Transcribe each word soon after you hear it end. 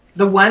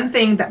The one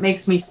thing that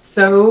makes me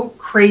so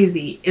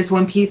crazy is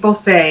when people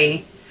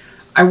say,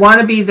 I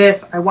want to be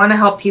this, I want to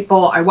help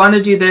people, I want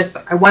to do this,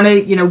 I want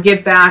to,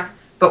 give back,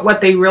 but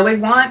what they really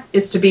want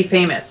is to be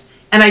famous.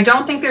 And I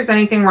don't think there's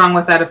anything wrong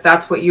with that if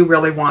that's what you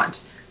really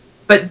want.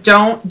 But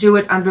don't do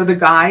it under the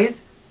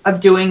guise of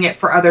doing it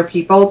for other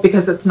people,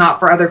 because it's not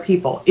for other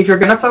people. If you're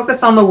going to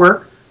focus on the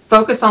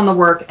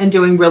work and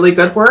doing really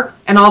good work,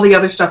 and all the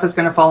other stuff is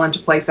going to fall into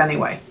place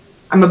anyway.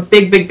 I'm a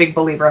big, big, big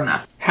believer in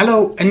that.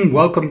 Hello and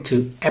welcome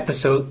to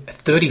episode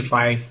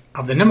 35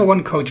 of the Number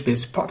One Coach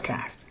Biz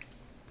podcast,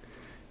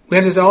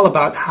 where it is all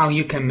about how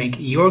you can make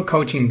your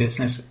coaching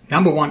business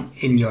number one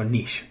in your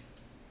niche.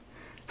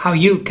 How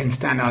you can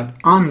stand out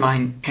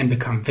online and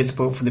become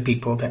visible for the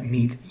people that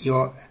need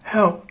your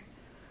help.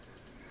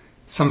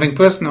 Something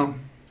personal.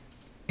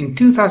 In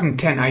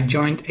 2010, I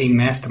joined a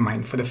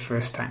mastermind for the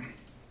first time.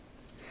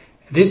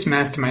 This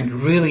mastermind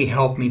really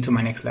helped me to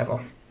my next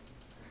level.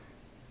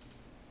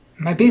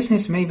 My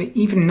business may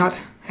even not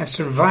have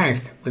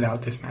survived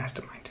without this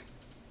mastermind.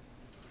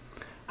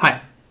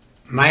 Hi,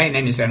 my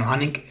name is Gina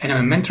Gomez and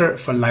I'm a mentor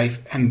for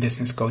life and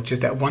business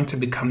coaches that want to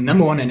become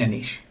number one in their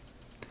niche.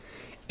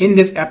 In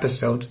this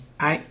episode,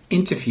 I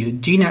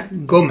interviewed Gina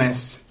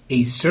Gomez,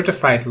 a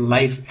certified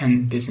life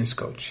and business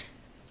coach.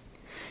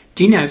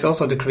 Gina is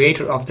also the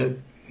creator of the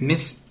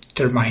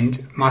Mr.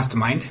 Mind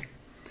Mastermind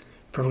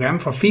program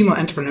for female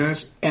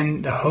entrepreneurs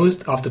and the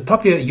host of the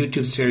popular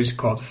YouTube series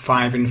called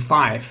 5 in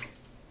 5.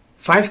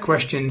 5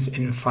 questions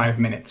in 5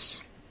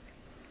 minutes.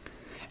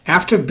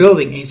 After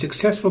building a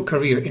successful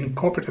career in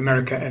corporate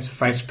America as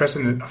vice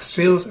president of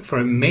sales for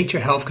a major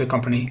healthcare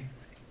company,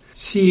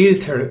 she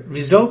used her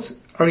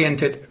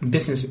results-oriented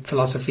business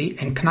philosophy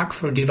and knack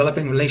for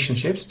developing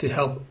relationships to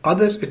help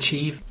others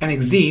achieve and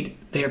exceed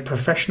their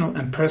professional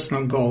and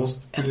personal goals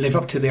and live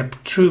up to their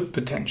true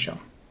potential.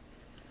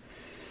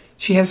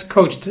 She has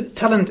coached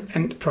talent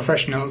and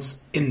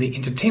professionals in the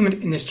entertainment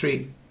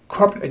industry,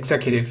 corporate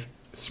executive,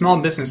 small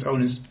business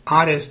owners,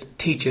 artists,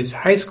 teachers,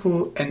 high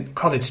school and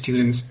college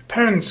students,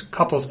 parents,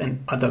 couples,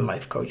 and other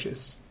life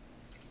coaches.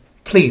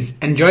 Please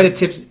enjoy the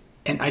tips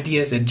and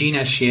ideas that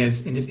Gina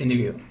shares in this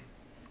interview.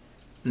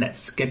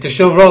 Let's get the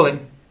show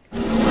rolling.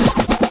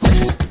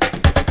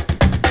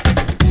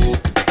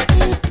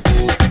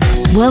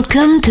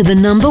 Welcome to the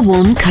Number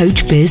One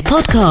Coach Biz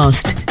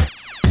podcast,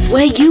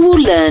 where you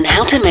will learn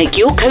how to make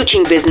your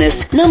coaching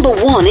business number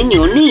one in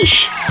your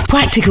niche.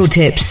 Practical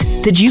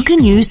tips that you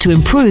can use to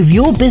improve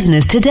your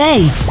business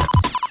today.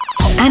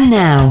 And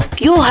now,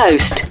 your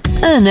host,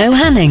 Erno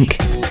Hanink.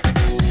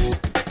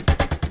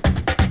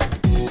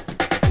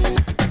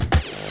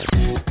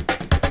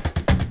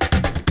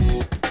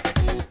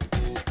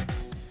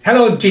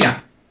 Hello,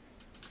 Gina.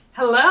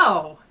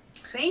 Hello.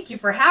 Thank you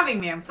for having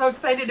me. I'm so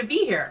excited to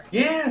be here.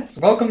 Yes,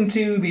 welcome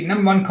to the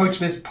Number One Coach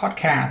Biz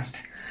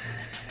podcast.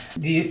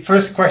 The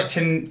first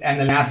question and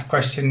the last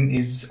question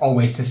is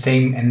always the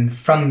same, and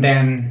from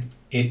then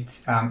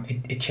it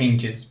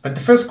changes. But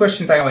the first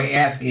questions I always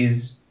ask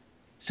is,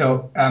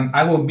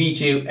 I will meet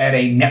you at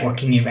a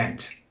networking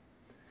event,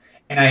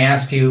 and I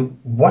ask you,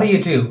 what do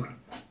you do?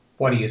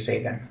 What do you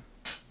say then?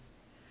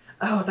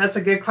 Oh, that's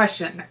a good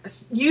question.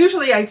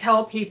 Usually I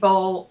tell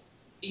people,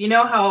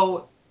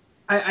 how,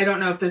 I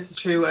don't know if this is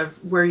true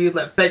of where you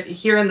live, but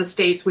here in the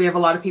States, we have a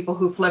lot of people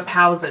who flip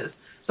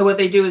houses. So what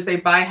they do is they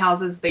buy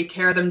houses, they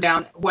tear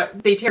down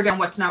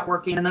what's not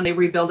working, and then they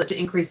rebuild it to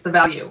increase the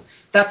value.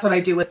 That's what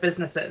I do with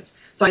businesses.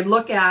 So I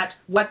look at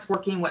what's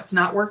working, what's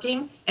not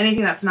working.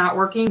 Anything that's not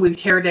working, we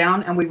tear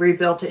down and we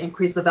rebuild to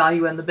increase the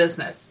value in the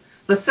business.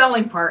 The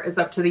selling part is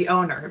up to the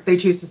owner if they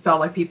choose to sell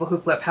like people who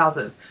flip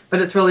houses,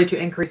 but it's really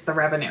to increase the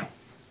revenue.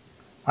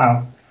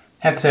 Wow,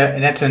 that's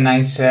a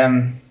nice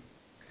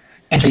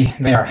entry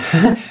there.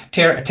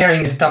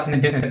 Tearing the stuff in the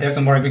business that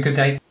doesn't work, because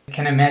I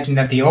can imagine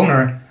that the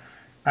owner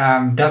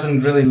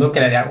doesn't really look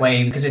at it that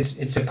way, because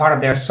it's a part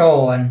of their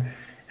soul,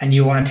 and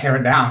you want to tear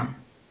it down.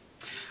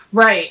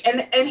 Right,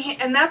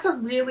 and that's a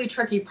really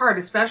tricky part,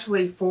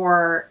 especially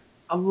for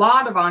a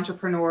lot of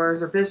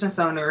entrepreneurs or business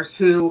owners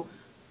who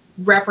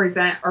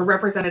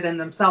represented in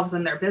themselves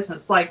in their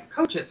business, like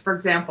coaches, for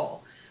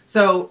example.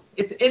 So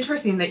it's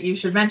interesting that you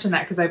should mention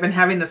that, because I've been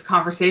having this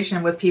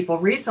conversation with people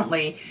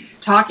recently,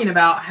 talking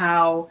about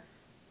how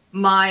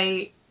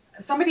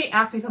somebody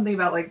asked me something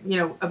about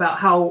about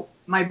how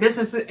my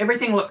business,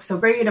 everything looks so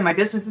great and my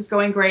business is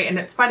going great. And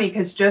it's funny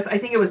because I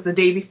think it was the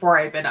day before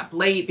I had been up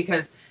late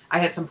because I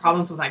had some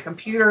problems with my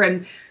computer.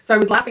 And so I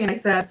was laughing and I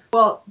said,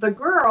 well, the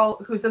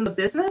girl who's in the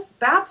business,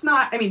 that's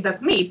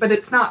me, but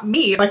it's not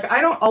me. Like,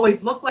 I don't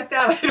always look like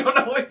that.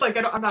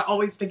 I'm not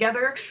always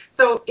together.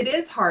 So it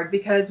is hard,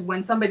 because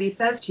when somebody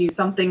says to you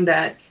something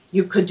that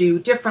you could do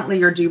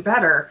differently or do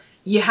better,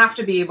 you have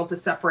to be able to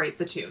separate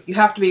the two. You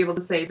have to be able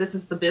to say, this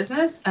is the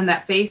business, and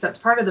that face that's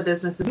part of the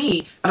business is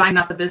me, but I'm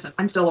not the business.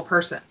 I'm still a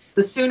person.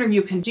 The sooner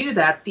you can do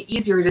that, the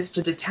easier it is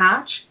to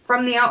detach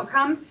from the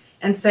outcome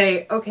and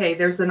say, okay,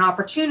 there's an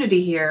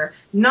opportunity here,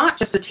 not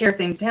just to tear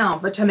things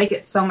down, but to make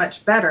it so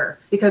much better.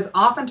 Because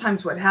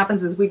oftentimes what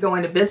happens is we go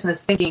into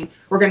business thinking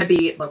we're going to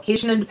be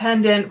location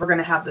independent, we're going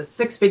to have this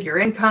 6-figure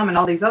income and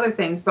all these other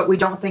things, but we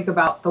don't think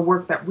about the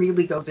work that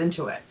really goes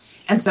into it.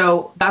 And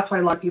so that's why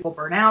a lot of people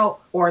burn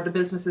out, or the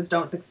businesses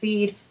don't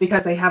succeed,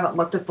 because they haven't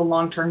looked at the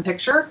long-term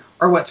picture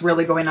or what's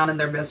really going on in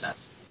their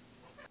business.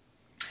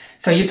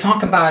 So you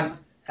talk about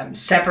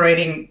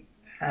separating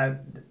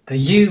the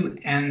you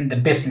and the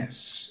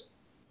business.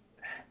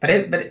 But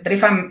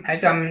if I'm, I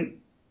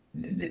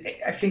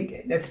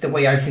think that's the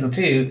way I feel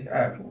too,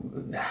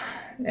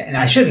 and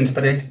I shouldn't,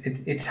 but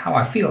it's how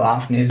I feel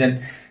often. Is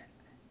that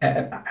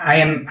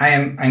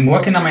I'm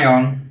working on my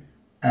own.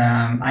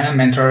 I'm a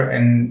mentor,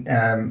 and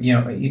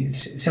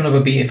it's similar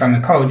would be if I'm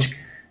a coach.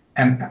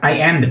 I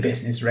am the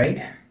business,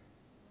 right?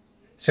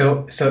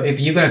 So if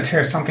you're going to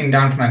tear something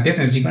down from my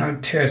business, you're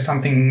going to tear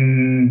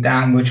something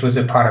down which was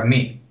a part of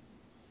me.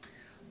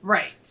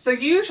 Right. So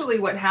usually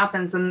what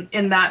happens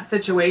in that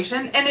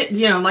situation, and it,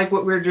 like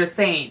what we were just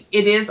saying,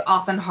 it is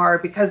often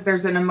hard because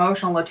there's an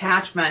emotional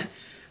attachment.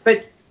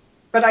 But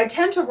I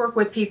tend to work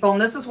with people,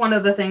 and this is one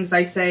of the things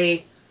I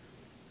say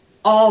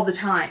all the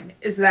time,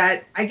 is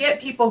that I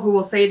get people who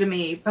will say to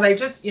me, but I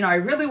just, I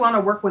really want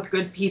to work with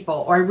good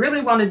people, or I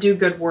really want to do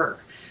good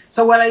work.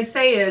 So what I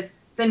say is,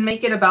 then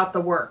make it about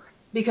the work.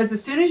 Because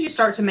as soon as you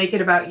start to make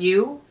it about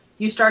you,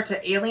 you start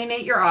to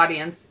alienate your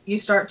audience, you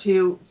start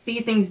to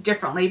see things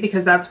differently,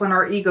 because that's when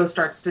our ego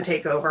starts to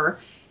take over,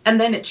 and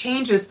then it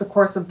changes the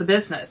course of the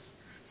business.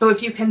 So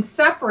if you can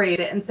separate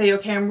it and say,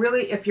 okay,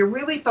 if you're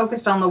really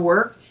focused on the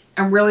work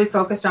and really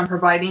focused on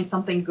providing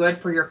something good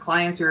for your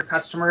clients or your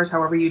customers,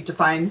 however you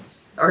define,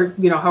 or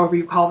however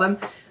you call them,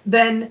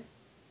 then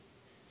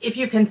if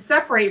you can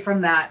separate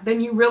from that, then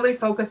you really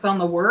focus on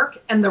the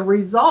work, and the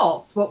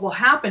results. What will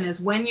happen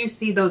is when you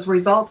see those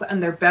results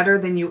and they're better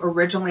than you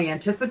originally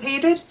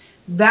anticipated,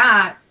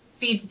 that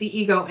feeds the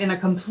ego in a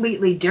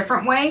completely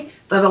different way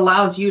that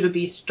allows you to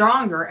be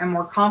stronger and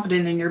more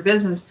confident in your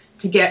business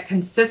to get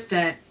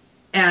consistent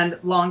and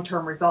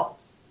long-term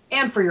results,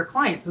 and for your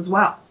clients as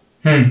well.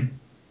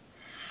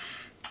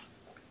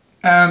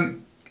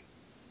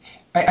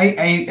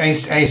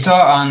 I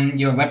saw on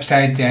your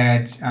website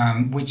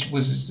that which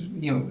was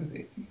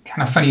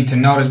kind of funny to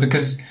notice,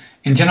 because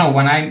in general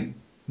when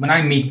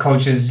I meet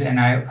coaches and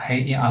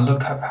I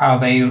look up how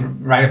they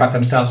write about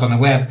themselves on the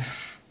web,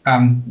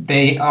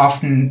 they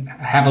often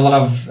have a lot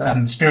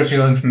of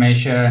spiritual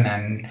information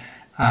and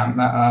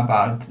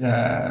about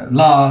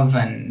love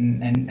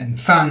and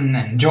fun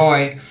and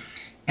joy.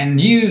 And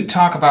you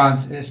talk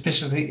about,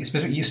 especially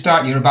you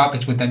start your about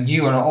page with that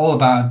you are all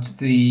about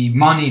the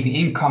money, the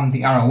income,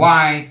 the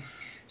ROI,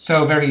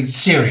 so very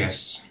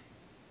serious.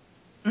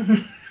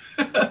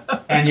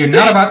 And you're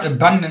not about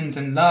abundance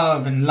and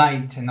love and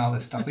light and all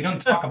this stuff. We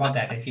don't talk about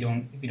that if you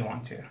don't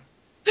want to.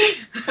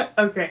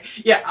 Okay.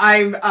 Yeah,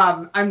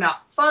 I'm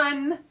not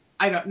fun.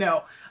 I don't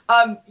know.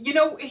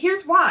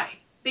 Here's why.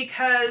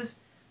 Because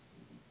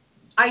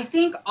I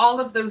think all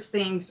of those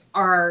things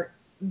are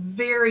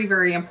very,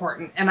 very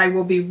important, and I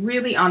will be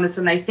really honest,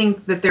 and I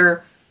think that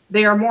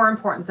they are more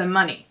important than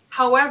money.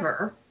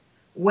 However,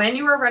 when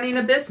you are running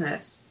a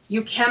business,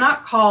 you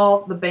cannot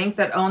call the bank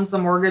that owns the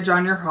mortgage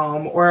on your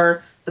home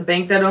or the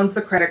bank that owns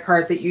the credit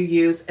card that you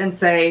use and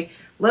say,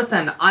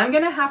 listen, I'm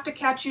going to have to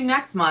catch you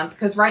next month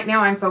because right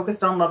now I'm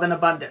focused on love and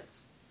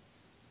abundance.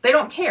 They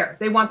don't care.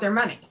 They want their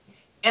money.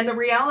 And the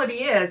reality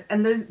is,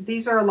 and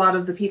these are a lot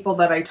of the people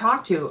that I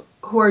talk to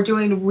who are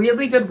doing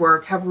really good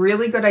work, have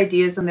really good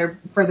ideas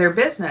for their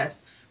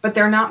business, but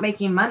they're not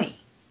making money.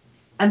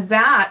 And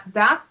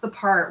that's the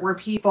part where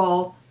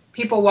people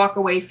walk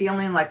away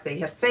feeling like they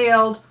have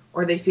failed,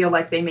 or they feel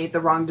like they made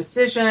the wrong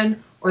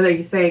decision, or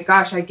they say,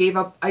 gosh, I gave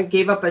up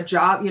a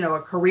job, a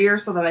career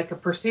so that I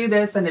could pursue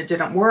this and it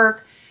didn't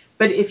work.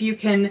 But if you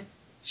can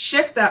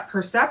shift that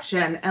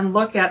perception and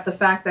look at the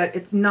fact that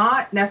it's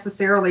not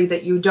necessarily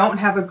that you don't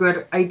have a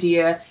good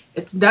idea,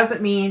 it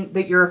doesn't mean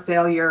that you're a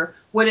failure.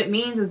 What it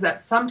means is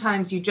that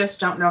sometimes you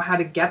just don't know how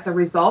to get the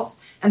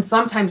results, and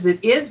sometimes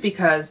it is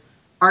because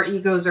our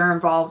egos are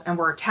involved and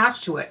we're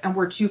attached to it and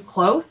we're too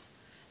close.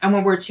 And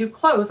when we're too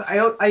close,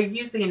 I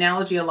use the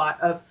analogy a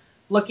lot of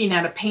looking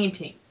at a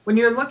painting. When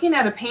you're looking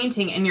at a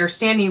painting and you're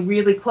standing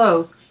really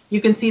close, you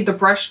can see the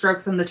brush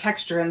strokes and the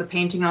texture and the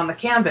painting on the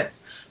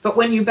canvas. But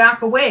when you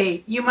back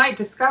away, you might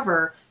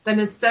discover that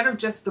instead of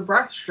just the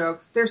brush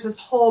strokes, there's this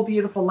whole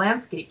beautiful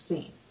landscape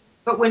scene.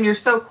 But when you're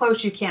so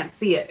close, you can't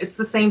see it. It's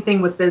the same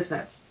thing with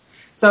business.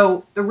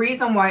 So the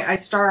reason why I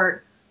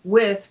start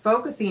with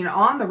focusing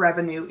on the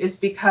revenue is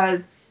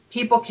because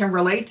people can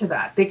relate to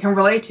that. They can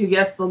relate to,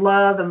 yes, the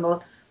love and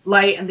the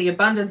light and the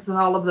abundance and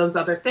all of those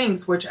other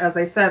things, which, as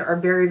I said, are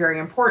very, very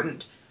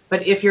important.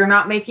 But if you're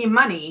not making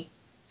money,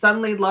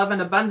 suddenly love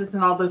and abundance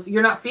and all those,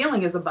 you're not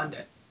feeling as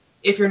abundant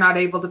if you're not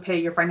able to pay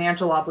your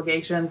financial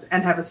obligations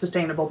and have a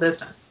sustainable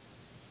business.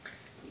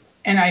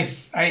 And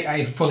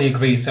I fully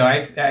agree. So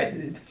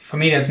I for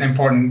me, that's an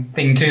important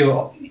thing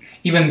too.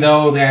 Even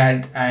though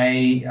that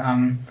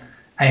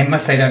I I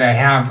must say that I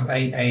have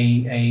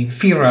a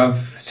fear of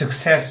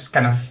success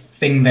kind of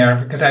thing there,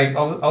 because I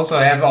also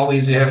have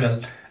always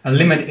have a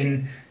limit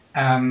in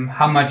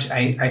how much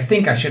I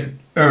think I should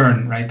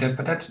earn, right?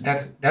 But that's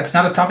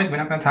not a topic we're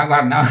not going to talk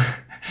about now,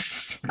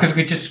 because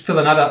we just fill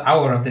another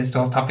hour of this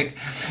whole topic.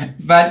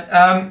 But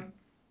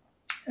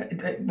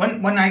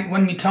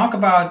when we talk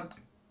about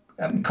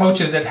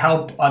coaches that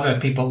help other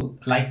people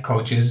like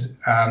coaches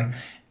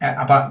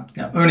about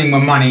earning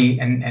more money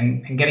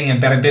and getting a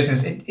better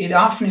business, it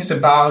often is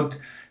about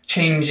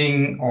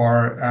changing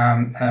or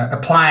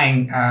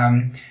applying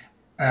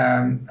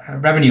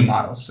revenue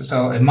models.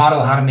 So a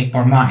model how to make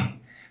more money.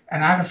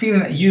 And I have a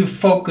feeling that you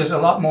focus a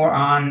lot more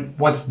on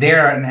what's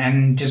there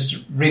and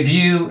just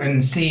review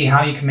and see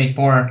how you can make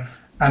more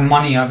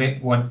money of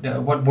it,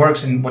 what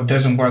works and what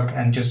doesn't work,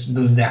 and just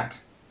lose that.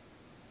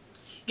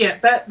 Yeah,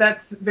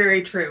 that's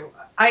very true.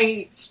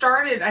 I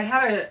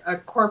had a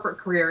corporate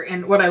career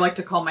in what I like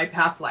to call my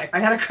past life. I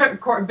had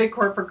a big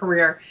corporate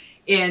career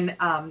in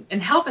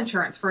health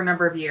insurance for a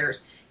number of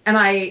years. And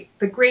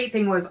the great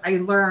thing was I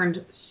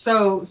learned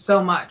so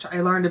much.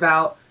 I learned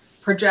about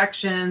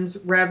projections,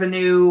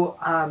 revenue,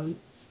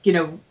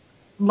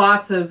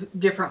 lots of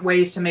different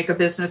ways to make a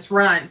business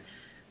run.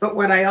 But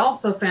what I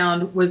also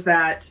found was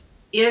that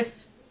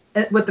with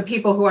the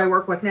people who I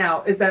work with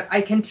now, is that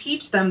I can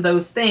teach them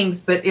those things,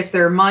 but if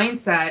their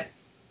mindset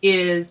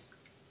is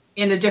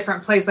in a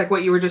different place, like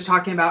what you were just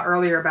talking about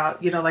earlier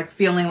about, like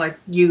feeling like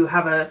you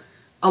have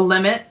a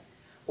limit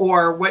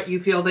or what you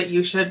feel that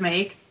you should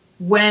make,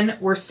 when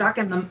we're stuck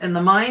in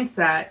the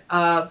mindset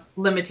of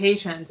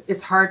limitations,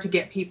 it's hard to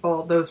get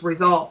people those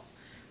results.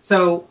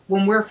 So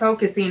when we're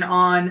focusing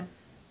on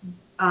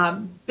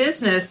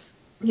business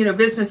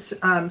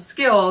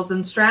skills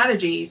and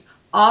strategies,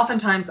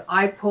 oftentimes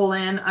I pull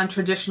in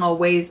untraditional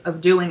ways of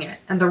doing it.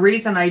 And the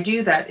reason I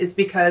do that is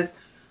because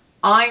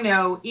I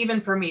know, even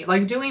for me,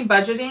 like doing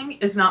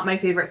budgeting is not my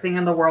favorite thing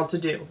in the world to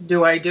do.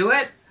 Do I do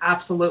it?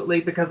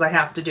 Absolutely, because I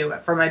have to do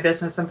it for my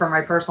business and for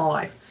my personal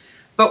life.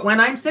 But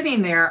when I'm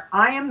sitting there,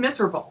 I am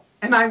miserable,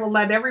 and I will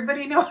let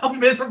everybody know how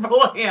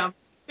miserable I am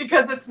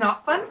because it's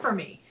not fun for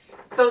me.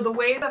 So the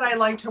way that I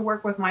like to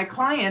work with my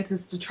clients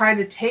is to try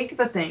to take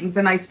the things,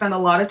 and I spend a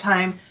lot of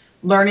time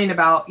learning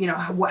about,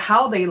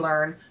 how they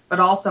learn, but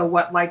also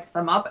what lights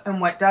them up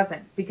and what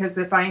doesn't. Because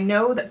if I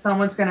know that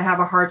someone's going to have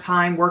a hard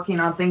time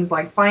working on things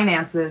like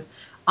finances,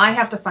 I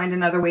have to find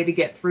another way to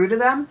get through to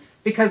them,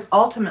 because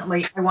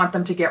ultimately I want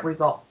them to get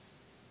results.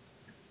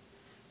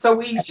 So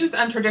we use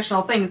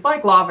untraditional things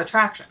like law of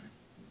attraction.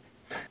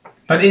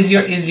 But is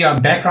your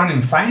background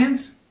in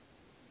finance?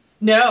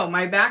 No,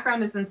 my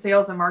background is in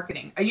sales and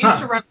marketing. I used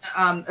to run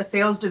a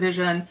sales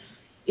division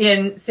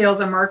in sales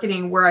and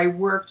marketing where I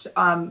worked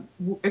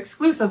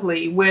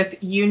exclusively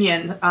with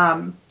union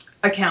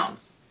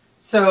accounts.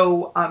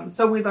 So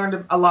we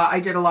learned a lot. I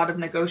did a lot of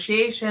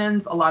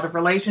negotiations, a lot of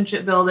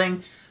relationship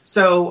building.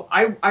 So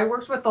I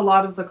worked with a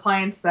lot of the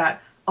clients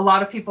that a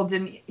lot of people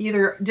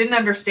didn't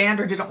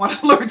understand or didn't want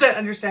to learn to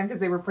understand because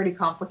they were pretty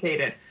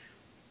complicated.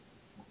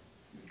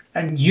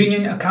 And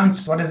union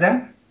accounts, what is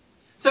that?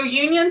 So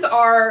unions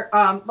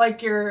are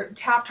like your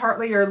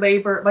Taft-Hartley or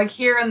labor, like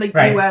here in the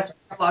right. U.S. we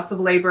have lots of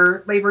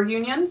labor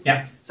unions.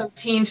 Yeah. So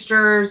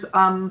Teamsters,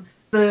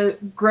 the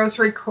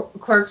grocery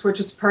clerks, which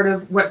is part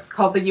of what's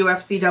called the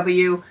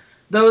UFCW,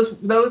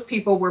 those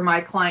people were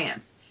my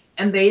clients.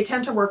 And they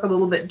tend to work a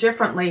little bit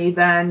differently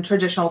than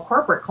traditional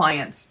corporate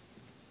clients,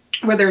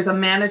 where there's a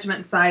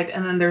management side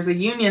and then there's a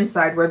union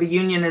side where the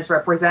union is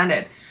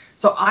represented.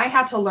 So I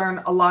had to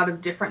learn a lot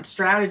of different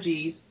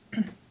strategies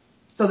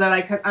so that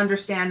I could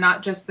understand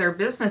not just their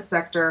business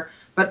sector,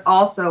 but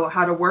also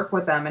how to work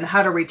with them and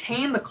how to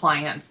retain the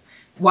clients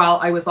while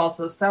I was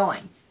also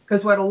selling.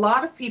 Because what a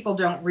lot of people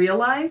don't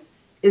realize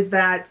is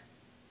that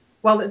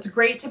while it's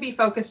great to be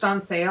focused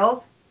on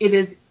sales, it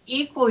is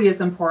equally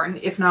as important,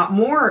 if not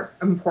more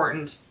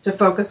important, to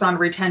focus on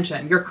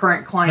retention, your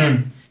current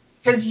clients.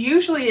 Because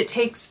usually it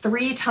takes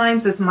 3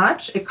 times as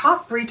much, it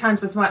costs 3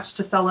 times as much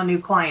to sell a new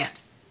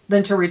client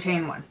than to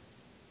retain one.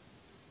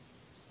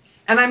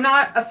 And I'm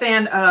not a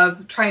fan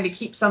of trying to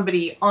keep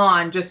somebody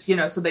on just,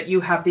 so that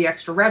you have the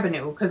extra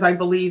revenue, because I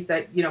believe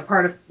that,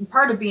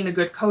 part of being a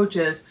good coach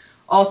is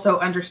also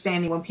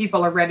understanding when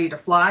people are ready to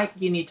fly,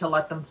 you need to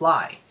let them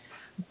fly.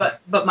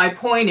 But my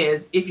point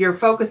is, if you're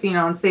focusing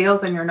on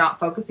sales and you're not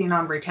focusing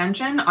on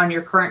retention on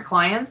your current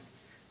clients,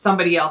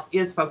 somebody else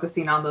is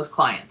focusing on those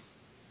clients.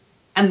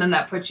 And then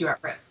that puts you at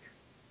risk.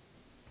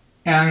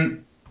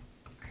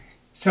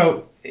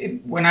 So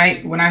when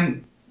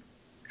I'm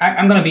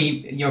going to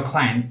be your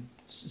client,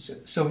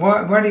 so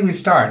where do we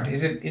start?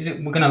 Is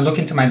it we're going to look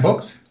into my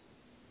books?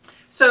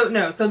 So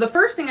no. So the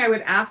first thing I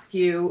would ask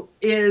you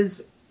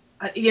is,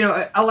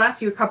 I'll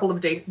ask you a couple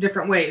of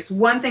different ways.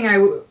 One thing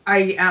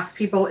I ask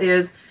people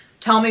is,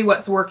 tell me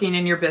what's working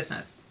in your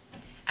business.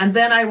 And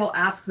then I will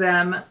ask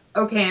them,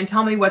 okay, and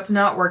tell me what's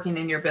not working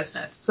in your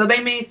business. So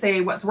they may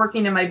say, what's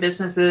working in my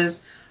business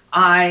is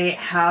I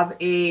have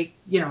a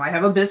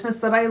business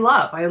that I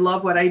love. I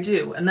love what I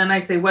do. And then I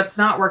say, what's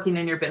not working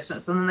in your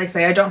business? And then they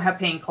say, I don't have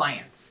paying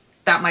clients.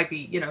 That might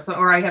be, so,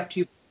 or I have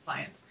 2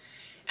 clients.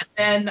 And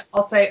then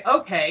I'll say,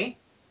 okay,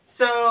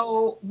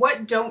 so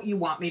what don't you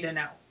want me to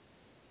know?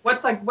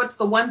 What's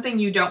the one thing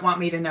you don't want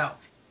me to know?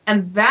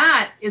 And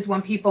that is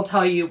when people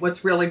tell you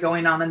what's really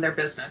going on in their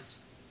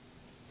business.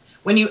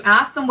 When you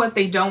ask them what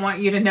they don't want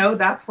you to know,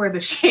 that's where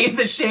the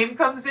shame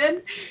comes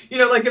in.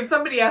 Like if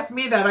somebody asked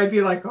me that, I'd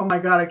be like, oh my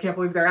God, I can't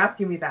believe they're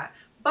asking me that.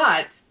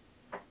 But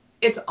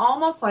it's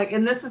almost like,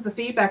 and this is the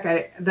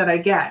feedback that I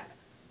get,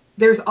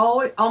 there's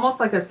almost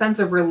like a sense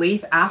of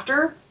relief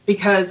after,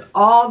 because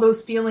all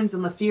those feelings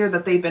and the fear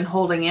that they've been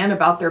holding in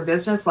about their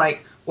business,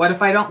 like, what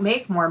if I don't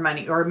make more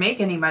money or make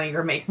any money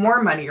or make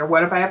more money? Or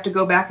what if I have to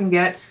go back and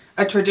get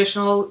a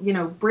traditional,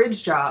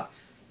 bridge job?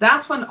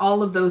 That's when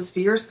all of those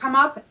fears come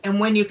up. And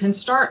when you can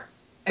start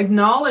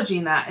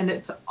acknowledging that and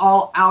it's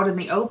all out in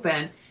the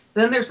open,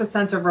 then there's a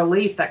sense of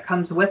relief that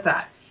comes with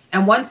that.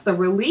 And once the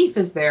relief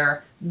is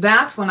there,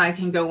 that's when I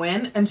can go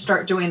in and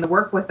start doing the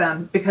work with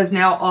them, because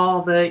now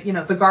all the,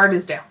 the guard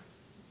is down.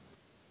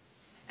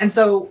 And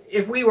so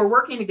if we were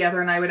working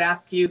together and I would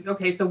ask you,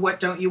 okay, so what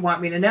don't you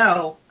want me to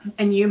know?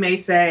 And you may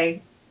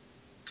say,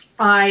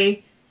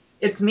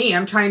 it's me.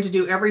 I'm trying to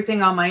do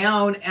everything on my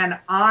own, and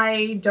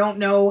I don't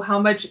know how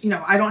much,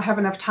 I don't have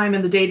enough time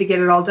in the day to get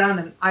it all done,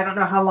 and I don't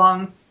know how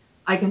long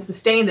I can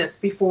sustain this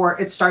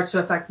before it starts to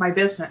affect my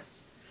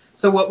business.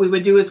 So what we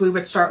would do is we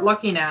would start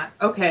looking at,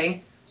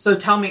 okay, so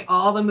tell me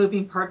all the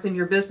moving parts in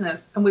your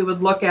business, and we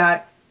would look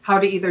at how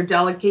to either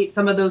delegate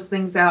some of those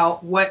things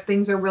out, what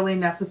things are really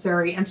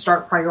necessary, and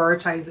start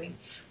prioritizing.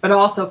 But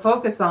also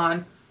focus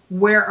on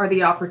where are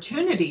the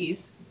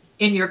opportunities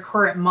in your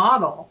current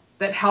model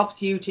that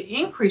helps you to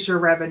increase your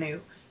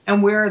revenue,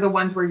 and where are the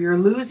ones where you're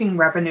losing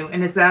revenue,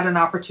 and is that an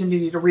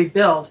opportunity to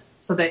rebuild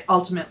so that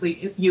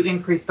ultimately you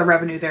increase the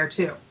revenue there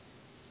too?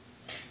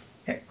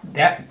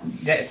 That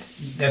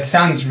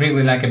sounds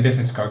really like a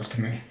business coach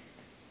to me.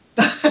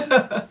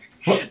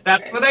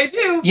 That's what I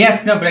do.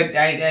 Yes, no, but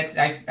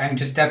I'm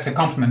just, that's a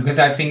compliment, because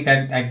I think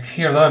that I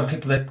hear a lot of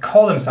people that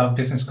call themselves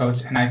business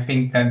coach, and I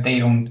think that they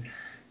don't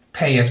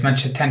pay as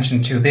much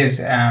attention to this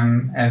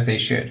as they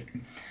should.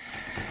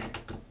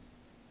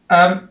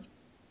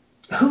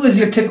 Who is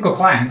your typical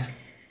client?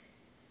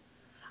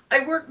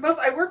 I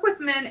work with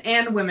men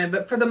and women,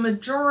 but for the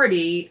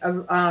majority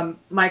of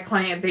my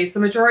client base,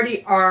 the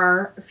majority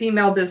are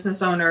female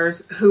business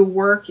owners who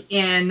work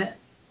in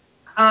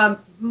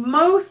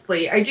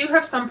mostly, I do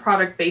have some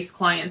product-based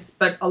clients,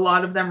 but a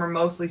lot of them are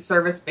mostly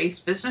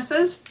service-based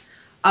businesses.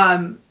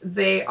 A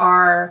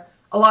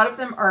lot of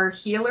them are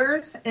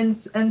healers in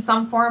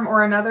some form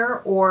or another,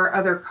 or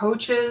other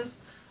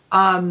coaches.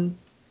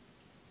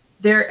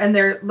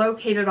 They're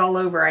located all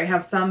over. I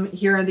have some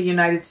here in the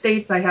United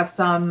States. I have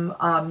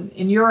some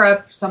in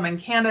Europe, some in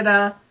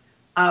Canada.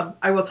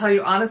 I will tell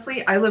you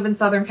honestly, I live in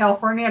Southern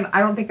California, and I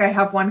don't think I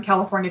have one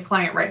California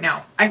client right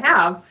now. I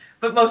have,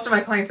 but most of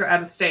my clients are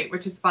out of state,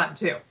 which is fun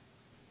too.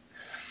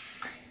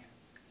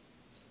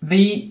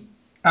 We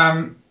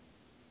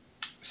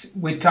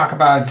talk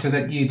about so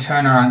that you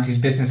turn around these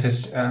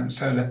businesses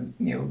so that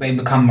they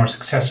become more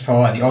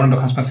successful and the owner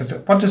becomes more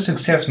successful. What does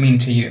success mean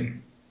to you?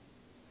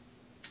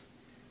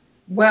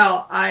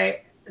 Well,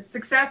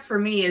 success for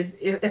me is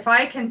if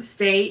I can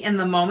stay in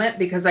the moment,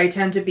 because I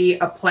tend to be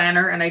a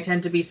planner and I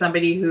tend to be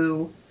somebody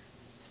who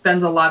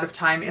spends a lot of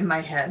time in my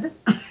head.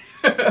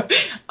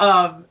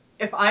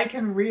 If I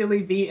can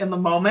really be in the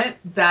moment,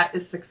 that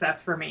is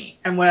success for me.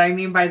 And what I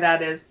mean by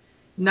that is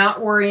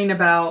not worrying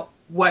about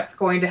what's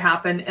going to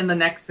happen in the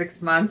next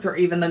 6 months or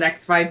even the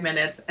next 5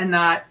 minutes, and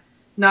not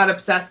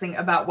obsessing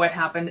about what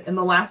happened in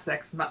the last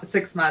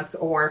 6 months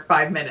or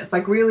 5 minutes.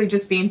 Like really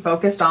just being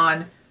focused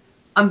on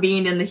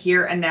being in the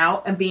here and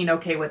now and being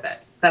okay with it.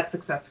 That's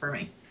success for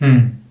me.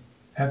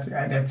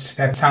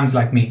 That sounds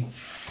like me.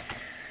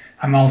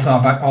 I'm also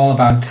all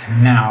about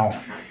now.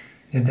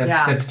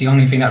 That's the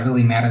only thing that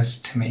really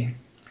matters to me.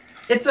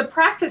 It's a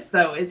practice,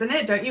 though, isn't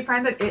it? Don't you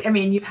find that?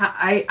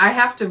 I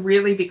have to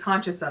really be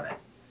conscious of it.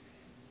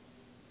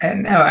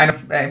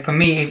 No, for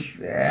me,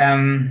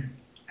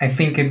 I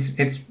think it's.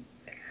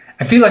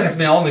 I feel like it's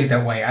been always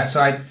that way.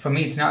 For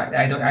me, it's not.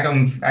 I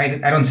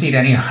don't see it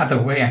any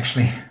other way,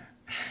 actually.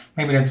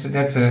 Maybe that's a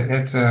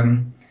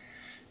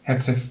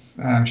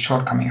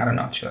shortcoming. I'm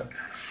not sure.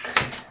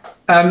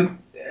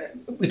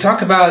 We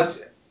talked about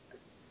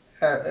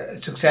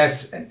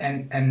success,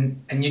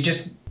 and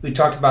we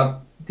talked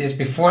about this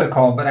before the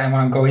call, but I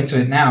want to go into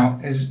it now.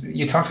 Is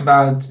you talked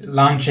about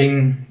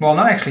launching? Well,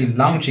 not actually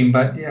launching,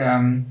 but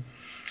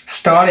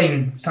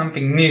starting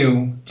something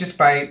new just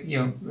by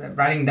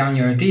writing down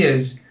your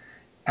ideas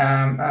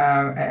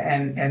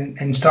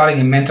and starting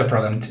a mentor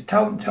program.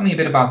 Tell me a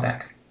bit about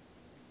that.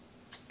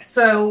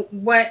 So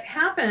what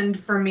happened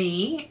for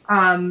me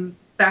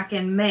back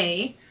in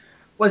May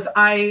was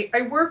I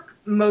work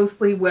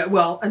mostly with,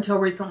 until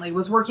recently,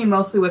 was working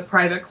mostly with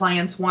private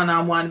clients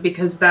one-on-one,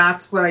 because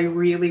that's what I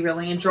really,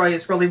 really enjoy,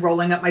 is really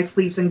rolling up my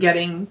sleeves and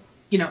getting,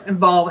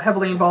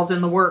 heavily involved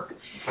in the work.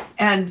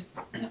 And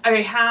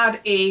I had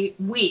a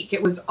week,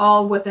 it was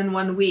all within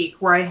 1 week,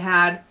 where I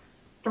had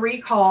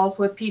 3 calls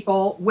with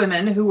people,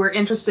 women who were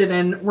interested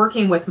in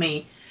working with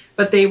me,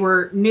 but they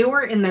were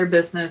newer in their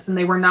business and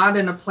they were not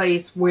in a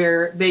place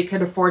where they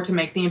could afford to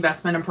make the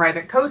investment in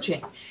private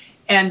coaching.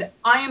 And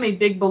I am a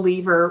big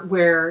believer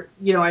where,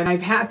 and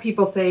I've had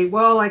people say,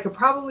 well, I could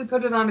probably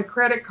put it on a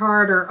credit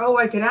card, or, oh,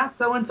 I could ask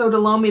so-and-so to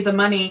loan me the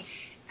money.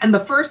 And the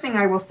first thing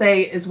I will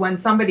say is when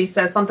somebody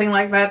says something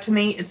like that to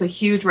me, it's a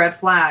huge red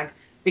flag,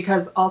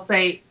 because I'll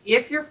say,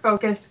 if you're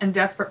focused and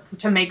desperate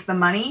to make the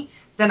money,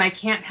 then I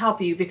can't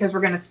help you, because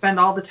we're going to spend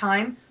all the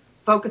time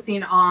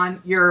focusing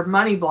on your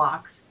money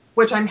blocks,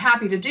 which I'm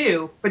happy to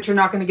do, but you're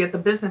not going to get the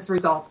business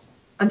results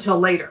until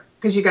later,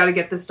 because you got to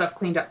get this stuff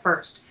cleaned up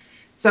first.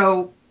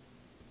 So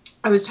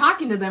I was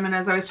talking to them, and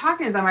as I was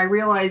talking to them, I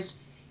realized,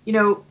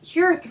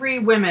 here are 3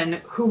 women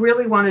who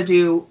really want to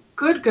do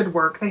good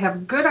work. They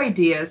have good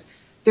ideas.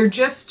 They're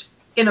just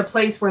in a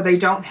place where they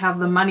don't have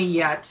the money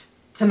yet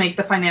to make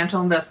the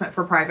financial investment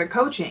for private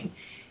coaching.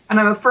 And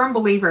I'm a firm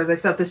believer, as I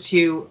said this to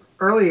you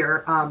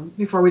earlier,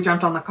 before we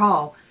jumped on the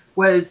call,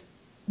 was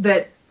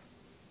that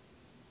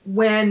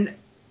when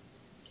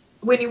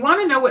you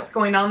want to know what's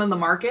going on in the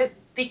market,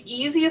 the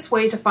easiest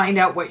way to find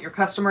out what your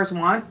customers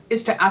want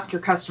is to ask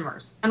your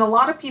customers. And a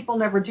lot of people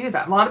never do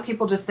that. A lot of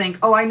people just think,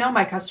 oh, I know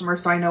my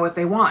customers, so I know what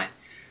they want.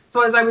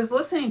 So as I was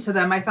listening to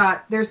them, I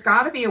thought, there's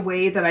got to be a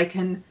way that I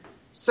can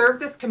serve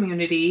this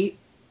community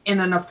in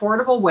an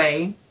affordable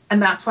way.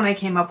 And that's when I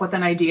came up with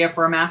an idea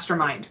for a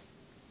mastermind.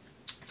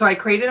 So I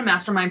created a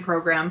mastermind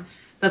program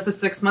that's a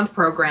 6-month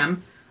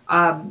program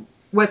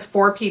with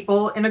 4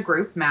 people in a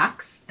group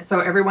max.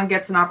 So everyone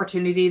gets an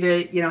opportunity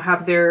to,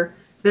 have their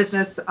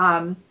business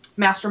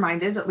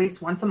masterminded at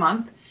least once a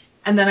month.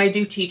 And then I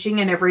do teaching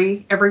in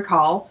every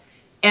call.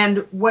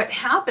 And what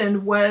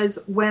happened was,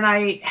 when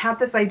I had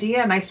this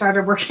idea and I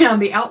started working on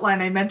the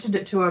outline, I mentioned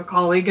it to a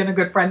colleague and a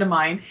good friend of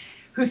mine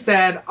who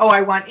said, oh,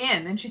 I want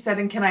in. And she said,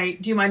 and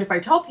do you mind if I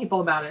tell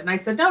people about it? And I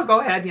said, no, go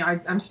ahead.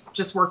 I'm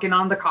just working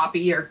on the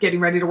copy, or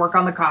getting ready to work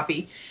on the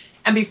copy.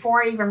 And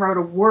before I even wrote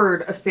a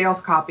word of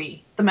sales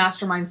copy, the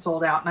mastermind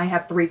sold out, and I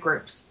had 3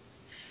 groups.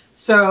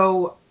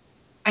 So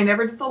I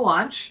never did the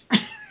launch.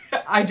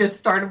 I just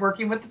started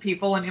working with the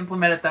people and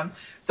implemented them.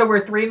 So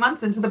we're 3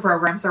 months into the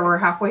program, so we're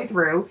halfway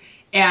through.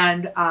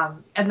 And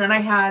then I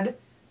had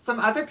some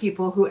other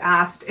people who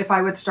asked if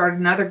I would start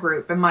another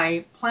group. And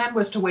my plan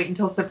was to wait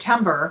until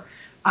September,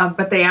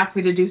 but they asked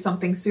me to do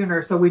something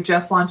sooner. So we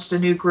just launched a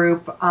new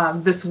group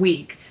this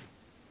week.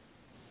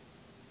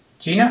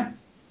 Gina?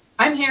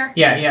 I'm here.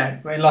 Yeah,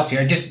 I lost you.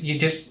 I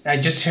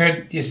just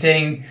heard you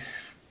saying,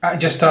 I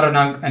just started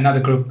another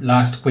group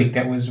last week.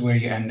 That was where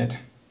you ended.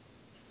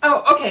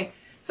 Oh, okay.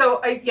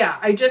 So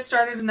I just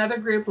started another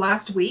group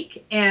last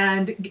week,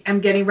 and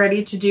I'm getting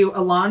ready to do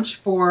a launch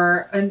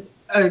for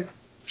a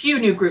few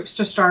new groups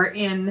to start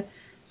in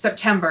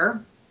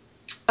September.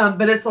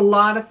 But it's a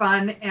lot of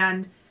fun,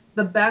 and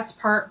the best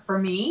part for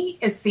me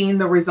is seeing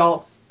the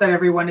results that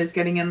everyone is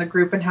getting in the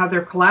group and how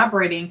they're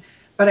collaborating.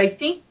 But I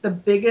think the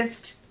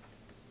biggest,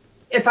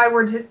 if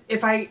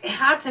I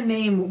had to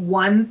name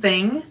one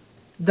thing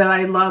that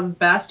I love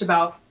best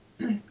about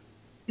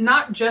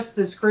not just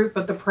this group,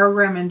 but the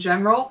program in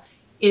general,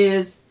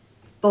 is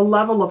the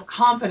level of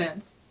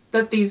confidence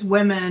that these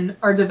women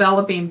are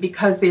developing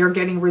because they are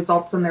getting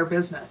results in their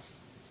business.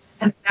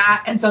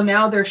 And so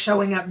now they're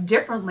showing up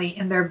differently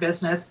in their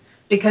business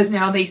because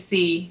now they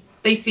see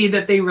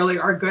that they really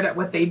are good at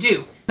what they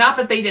do. Not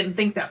that they didn't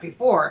think that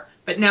before,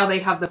 but now they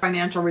have the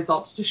financial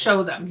results to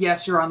show them,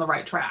 yes, you're on the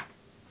right track.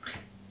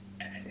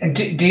 And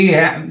do you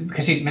have,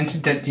 because you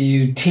mentioned that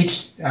you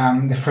teach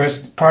the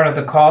first part of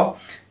the call,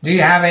 do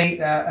you have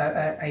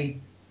a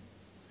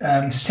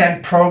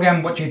set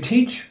program what you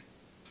teach?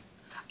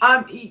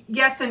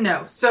 Yes and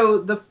no. So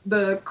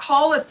the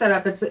call is set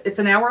up. It's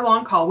an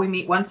hour-long call. We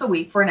meet once a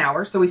week for an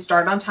hour. So we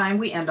start on time,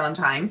 we end on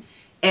time.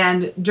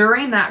 And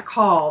during that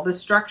call, the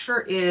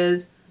structure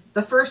is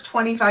the first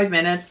 25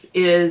 minutes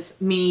is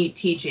me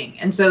teaching.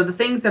 And so the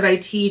things that I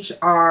teach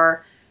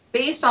are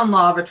based on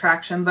law of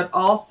attraction, but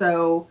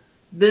also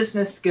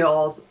business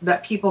skills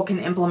that people can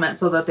implement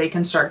so that they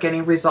can start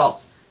getting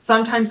results.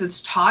 Sometimes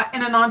it's taught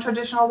in a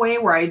non-traditional way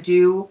where I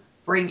do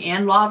bring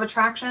in law of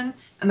attraction.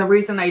 And the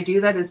reason I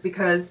do that is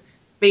because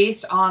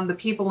based on the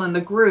people in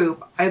the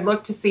group, I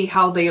look to see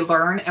how they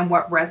learn and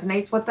what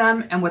resonates with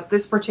them. And with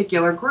this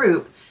particular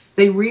group,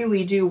 they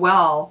really do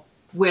well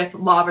with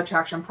law of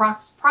attraction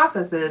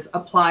processes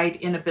applied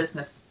in a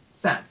business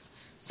sense,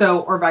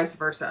 or vice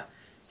versa.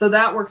 So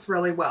that works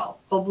really well.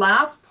 The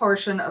last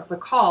portion of the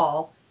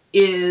call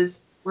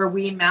is where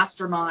we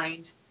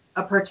mastermind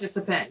a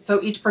participant.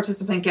 So each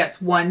participant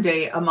gets 1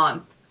 day a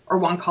month or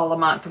 1 call a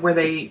month where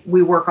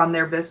we work on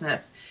their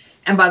business.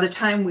 And by the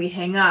time we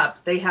hang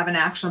up, they have an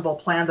actionable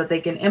plan that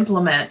they can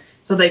implement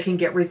so they can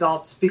get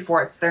results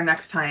before it's their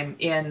next time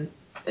in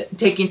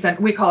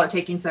we call it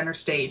taking center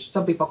stage.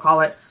 Some people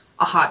call it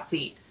a hot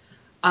seat.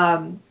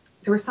 There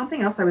was something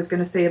else I was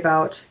going to say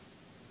about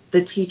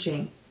the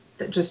teaching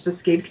that just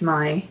escaped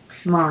my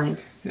mind.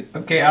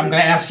 Okay, I'm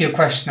going to ask you a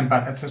question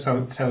about that.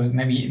 So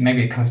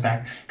maybe it comes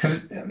back,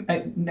 because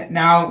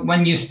now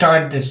when you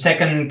start the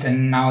second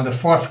and now the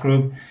fourth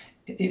group,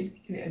 it's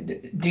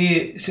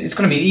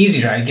going to be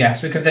easier, I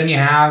guess, because then you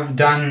have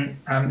done,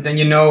 then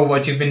you know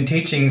what you've been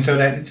teaching, so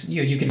that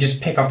you can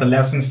just pick up the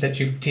lessons that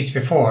you've taught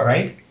before,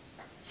 right?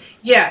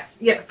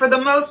 Yes, yeah, for the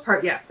most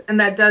part, yes, and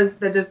that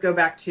does go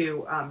back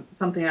to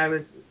something I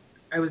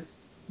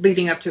was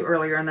leading up to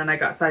earlier, and then I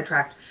got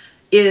sidetracked.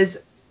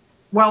 Is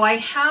while I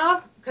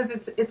have, because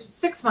it's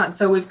 6 months,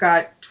 so we've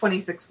got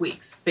 26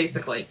 weeks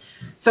basically.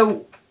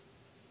 So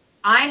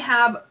I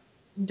have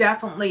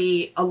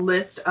definitely a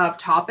list of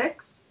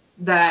topics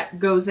that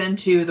goes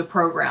into the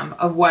program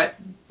of what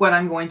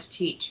I'm going to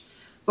teach.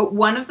 But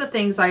one of the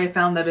things I have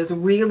found that is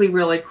really,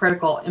 really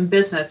critical in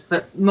business,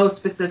 but most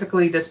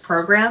specifically this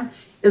program,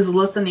 is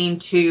listening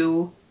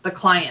to the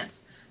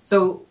clients.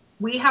 So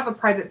we have a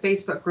private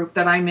Facebook group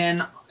that I'm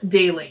in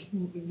daily,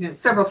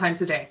 several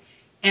times a day.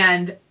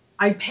 And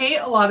I pay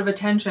a lot of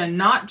attention,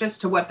 not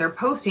just to what they're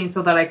posting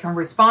so that I can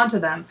respond to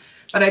them,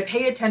 but I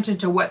pay attention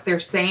to what they're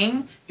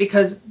saying,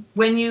 because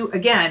when you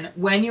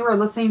are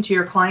listening to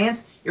your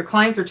clients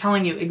are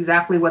telling you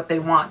exactly what they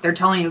want. They're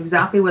telling you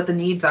exactly what the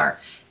needs are.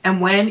 And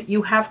when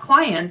you have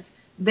clients,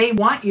 they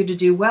want you to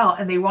do well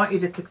and they want you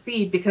to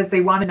succeed because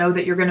they want to know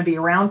that you're going to be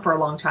around for a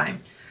long time.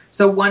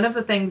 So one of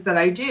the things that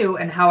I do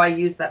and how I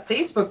use that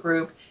Facebook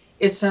group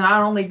is to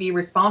not only be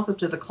responsive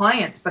to the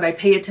clients, but I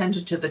pay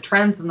attention to the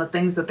trends and the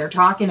things that they're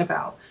talking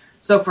about.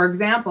 So for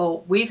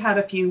example, we've had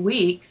a few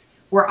weeks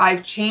where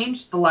I've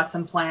changed the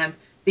lesson plan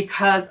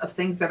because of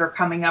things that are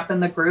coming up in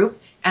the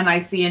group, and I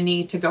see a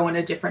need to go in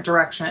a different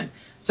direction.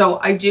 So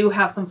I do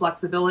have some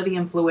flexibility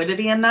and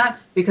fluidity in that,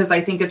 because I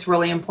think it's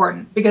really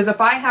important. Because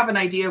if I have an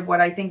idea of what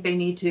I think they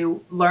need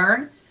to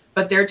learn,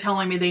 but they're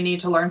telling me they need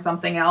to learn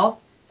something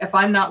else, if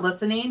I'm not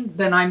listening,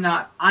 then I'm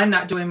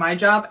not doing my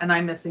job, and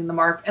I'm missing the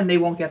mark, and they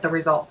won't get the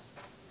results.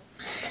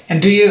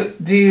 And do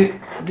you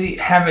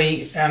have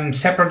a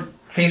separate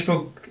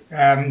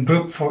Facebook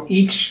group for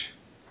each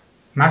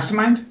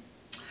mastermind?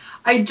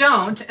 I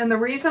don't, and the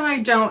reason I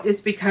don't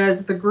is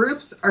because the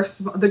group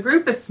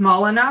is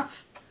small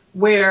enough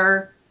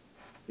where,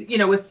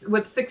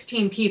 with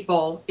 16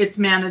 people, it's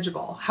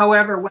manageable.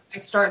 However, when I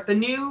start the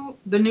new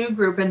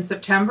group in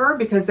September,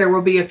 because there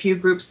will be a few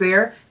groups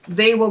there,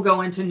 they will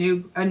go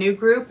into a new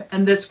group,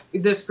 and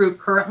this group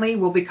currently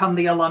will become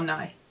the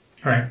alumni.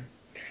 All right.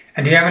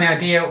 And do you have any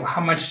idea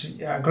how much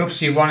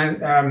groups you want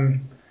to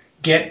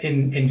get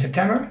in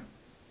September?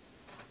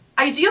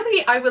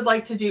 Ideally, I would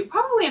like to do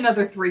probably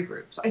another 3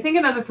 groups. I think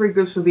another 3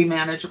 groups would be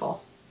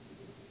manageable.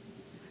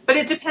 But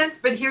it depends.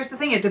 But here's the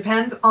thing. It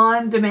depends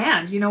on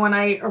demand. When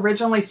I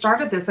originally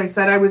started this, I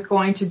said I was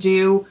going to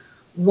do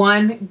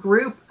one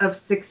group of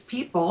 6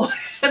 people.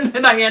 And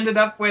then I ended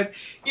up with,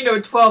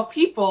 12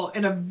 people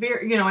in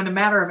a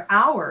matter of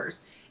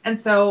hours.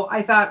 And so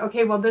I thought,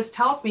 okay, well, this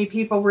tells me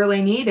people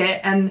really need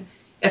it. And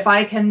if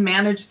I can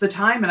manage the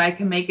time and I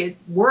can make it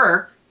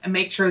work and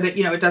make sure that,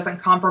 it doesn't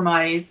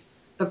compromise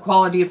the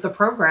quality of the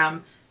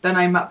program, then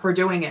I'm up for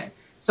doing it.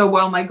 So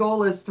while my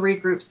goal is 3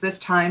 groups this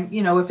time,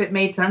 if it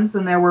made sense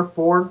and there were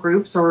 4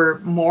 groups or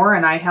more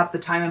and I have the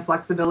time and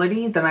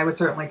flexibility, then I would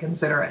certainly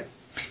consider it.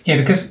 Yeah,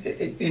 because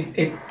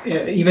it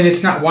even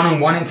it's not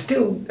one-on-one, it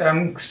still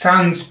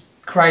sounds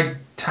quite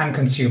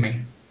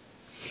time-consuming.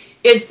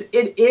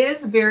 It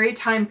is very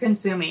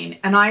time-consuming,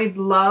 and I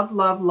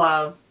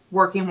love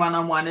working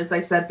one-on-one, as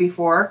I said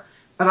before.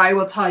 But I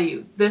will tell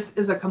you, this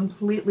is a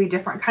completely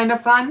different kind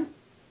of fun.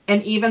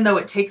 And even though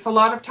it takes a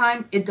lot of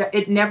time,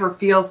 it never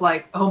feels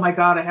like, oh my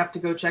God, I have to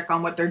go check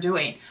on what they're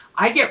doing.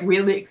 I get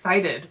really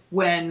excited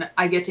when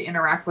I get to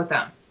interact with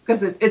them,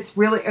 because it's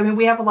really,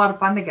 we have a lot of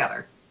fun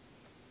together.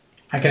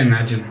 I can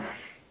imagine.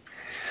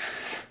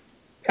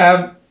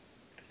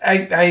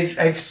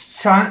 I've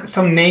saw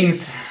some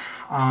names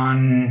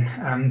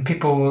on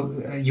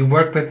people you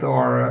work with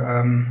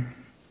or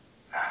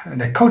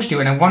that coached you,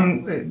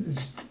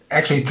 and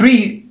actually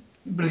 3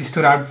 really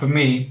stood out for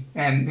me,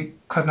 and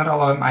because not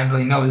all of them I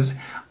really know, is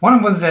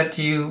one was that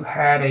you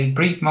had a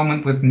brief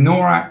moment with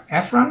Nora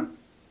Ephron.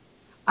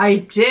 I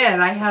did.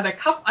 I had a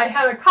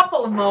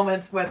couple of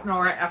moments with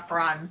Nora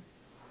Ephron.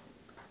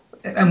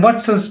 And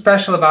what's so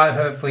special about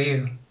her for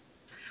you?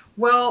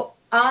 Well,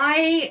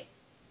 I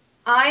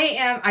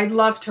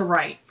love to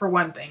write, for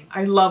one thing.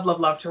 I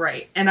love to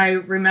write. And I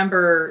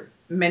remember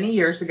many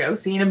years ago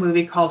seeing a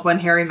movie called When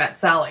Harry Met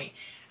Sally.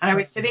 And I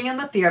was sitting in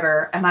the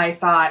theater and I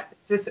thought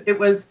it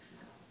was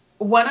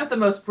one of the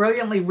most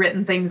brilliantly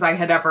written things I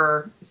had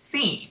ever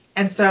seen.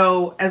 And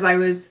so as I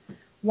was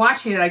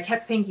watching it, I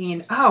kept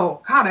thinking,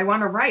 oh God, I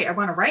want to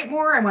write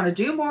more. I want to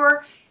do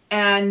more.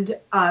 And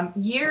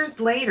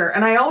years later,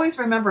 and I always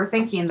remember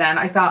thinking then,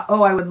 I thought,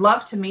 oh, I would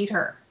love to meet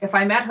her. If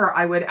I met her,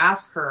 I would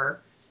ask her,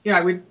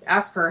 I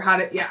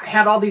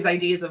had all these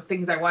ideas of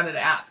things I wanted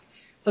to ask.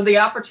 So the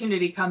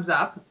opportunity comes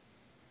up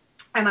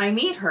and I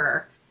meet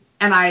her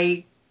and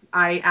I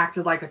I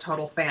acted like a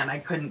total fan. I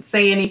couldn't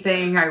say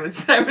anything. I was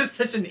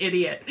such an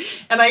idiot.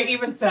 And I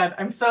even said,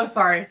 I'm so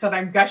sorry. I said,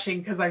 I'm gushing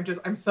because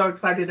I'm so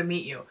excited to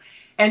meet you.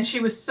 And she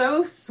was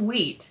so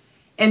sweet.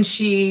 And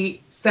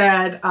she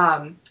said,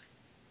 I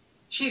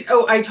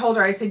told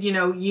her, I said,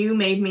 you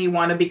made me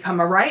want to become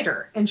a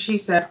writer. And she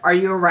said, are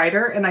you a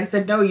writer? And I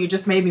said, no, you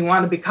just made me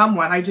want to become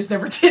one. I just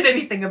never did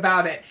anything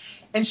about it.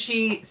 And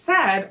she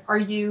said, are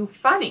you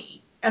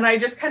funny? And I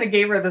just kind of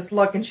gave her this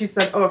look, and she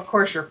said, oh, of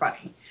course you're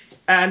funny.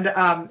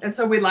 And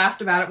so we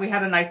laughed about it. We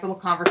had a nice little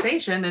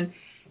conversation, and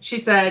she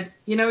said,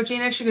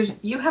 Gina, she goes,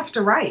 you have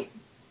to write.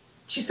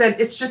 She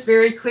said, it's just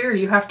very clear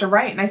you have to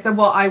write. And I said,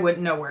 well, I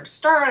wouldn't know where to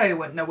start. I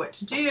wouldn't know what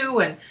to do.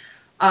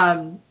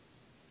 And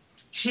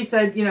she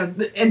said,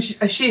 and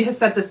she has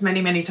said this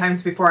many, many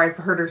times before. I've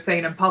heard her say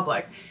it in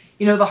public.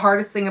 The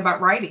hardest thing about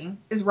writing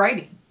is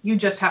writing. You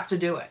just have to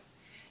do it.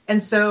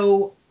 And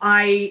so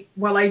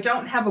while I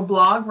don't have a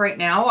blog right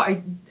now,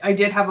 I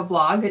did have a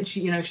blog, and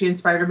she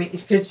inspired me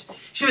because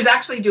she was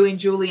actually doing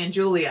Julie and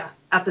Julia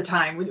at the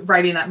time,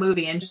 writing that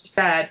movie. And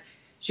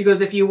she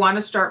goes, if you want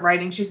to start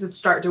writing, she said,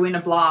 start doing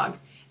a blog.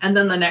 And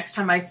then the next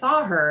time I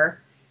saw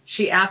her,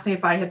 she asked me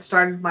if I had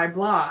started my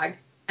blog.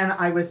 And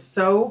I was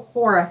so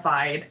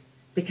horrified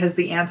because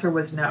the answer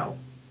was no.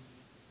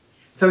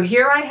 So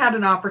here I had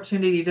an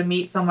opportunity to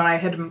meet someone I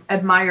had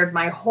admired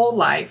my whole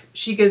life.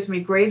 She gives me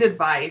great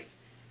advice.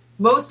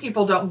 Most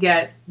people don't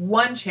get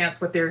one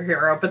chance with their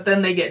hero, but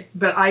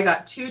I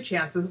got two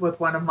chances with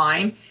one of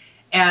mine.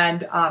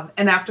 And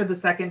after the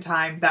second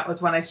time, that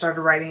was when I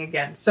started writing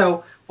again.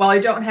 So while I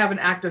don't have an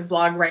active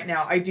blog right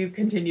now, I do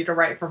continue to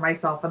write for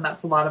myself, and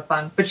that's a lot of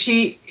fun. But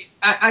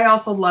I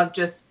also love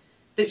just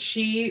that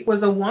she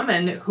was a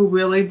woman who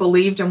really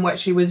believed in what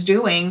she was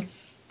doing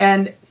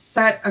and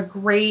set a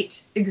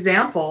great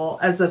example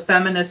as a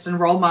feminist and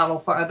role model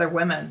for other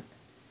women.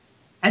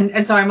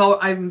 And so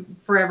I'm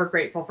forever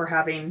grateful for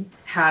having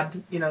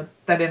had,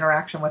 that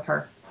interaction with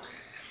her.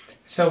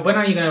 So when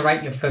are you going to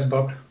write your first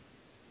book?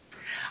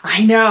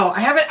 I know.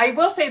 I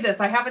will say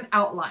this. I have an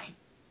outline.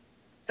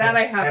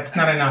 That's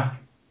not enough.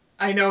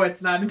 I know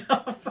it's not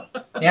enough.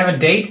 Do you have a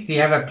date? Do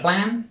you have a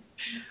plan?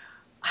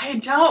 I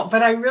don't,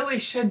 but I really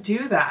should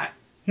do that.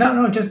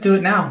 No, just do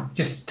it now.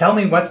 Just tell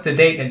me what's the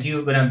date that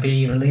you're going to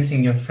be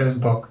releasing your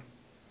first book.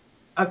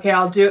 Okay,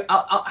 I'll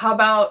how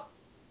about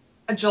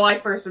July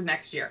 1st of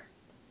next year?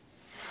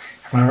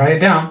 I'm going to write it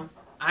down.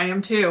 I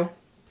am too.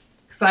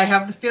 Because I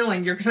have the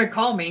feeling you're going to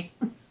call me.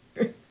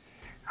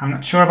 I'm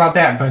not sure about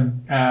that, but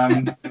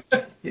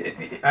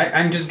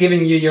I'm just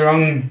giving you your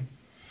own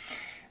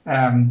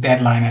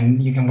deadline,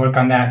 and you can work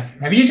on that.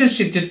 Maybe you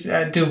should just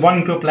do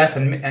one group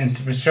lesson and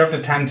reserve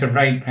the time to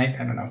write, right?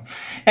 I don't know.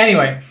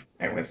 Anyway,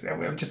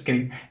 I'm just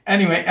kidding.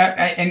 Anyway,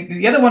 and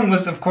the other one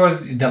was, of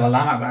course, Dalai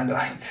Lama, but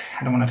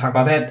I don't want to talk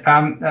about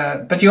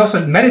that. But you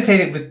also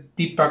meditated with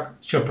Deepak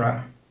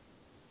Chopra.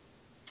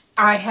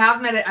 I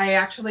have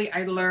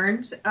I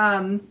learned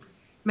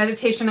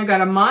meditation. I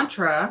got a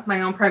mantra,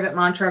 my own private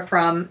mantra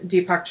from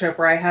Deepak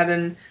Chopra. I had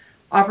an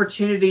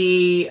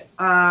opportunity,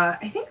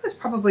 I think it was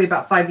probably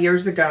about 5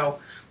 years ago,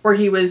 where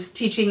he was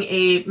teaching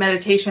a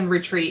meditation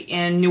retreat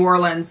in New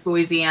Orleans,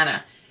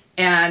 Louisiana.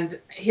 And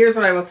here's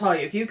what I will tell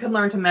you. If you can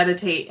learn to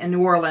meditate in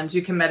New Orleans,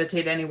 you can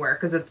meditate anywhere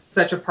because it's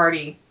such a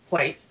party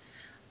place.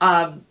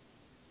 And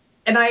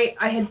I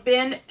had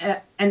been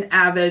an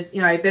avid,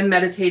 I've been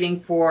meditating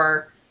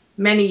for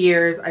many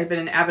years. I've been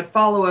an avid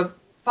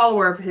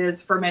follower of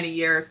his for many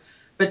years.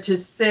 But to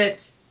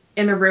sit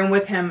in a room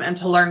with him and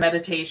to learn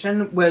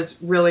meditation was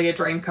really a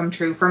dream come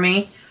true for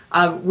me.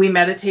 We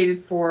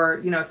meditated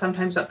for,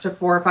 sometimes up to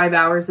 4 or 5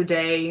 hours a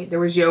day. There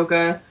was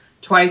yoga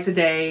twice a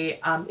day.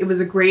 It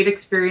was a great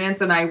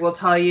experience. And I will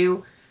tell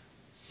you,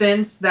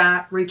 since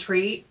that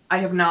retreat, I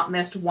have not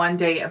missed one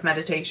day of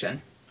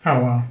meditation. Oh,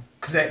 wow.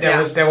 Because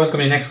that was going to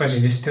be the next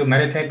question. You still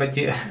meditate, but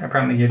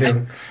apparently you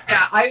do.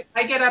 I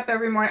get up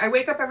every morning. I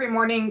wake up every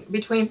morning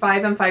between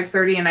 5 and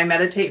 5:30, and I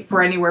meditate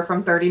for anywhere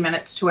from 30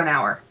 minutes to an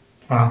hour.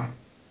 Wow.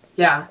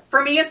 Yeah.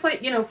 For me, it's like,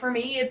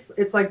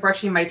 it's like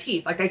brushing my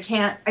teeth. Like I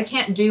can't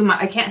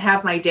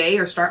have my day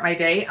or start my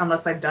day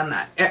unless I've done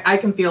that. I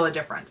can feel a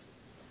difference.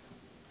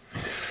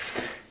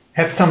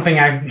 That's something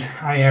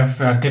I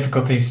have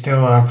difficulty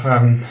still of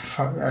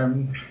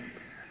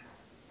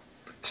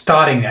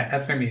starting that.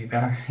 That's maybe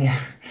better. Yeah.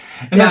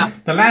 And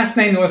then the last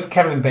name was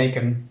Kevin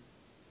Bacon.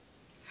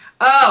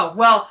 Oh,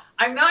 well,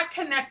 I'm not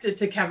connected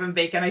to Kevin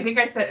Bacon. I think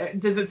I said,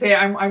 does it say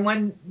I'm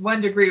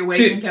one degree away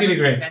from Kevin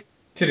Bacon?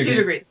 2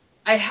 degrees.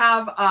 I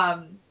have,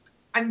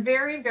 I'm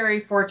very,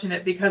 very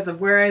fortunate because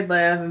of where I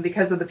live and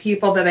because of the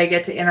people that I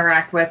get to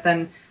interact with.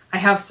 And I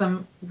have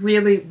some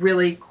really,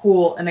 really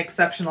cool and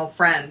exceptional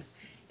friends.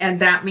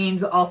 And that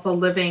means also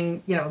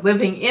living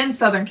in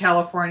Southern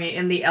California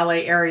in the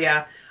LA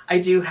area. I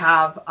do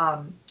have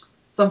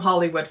some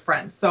Hollywood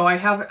friends. So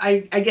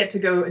I get to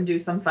go and do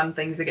some fun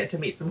things. I get to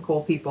meet some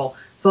cool people.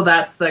 So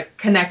that's the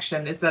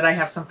connection, is that I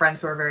have some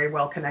friends who are very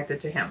well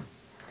connected to him.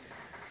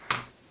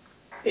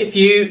 If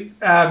you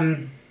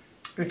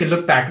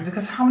look back,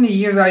 because how many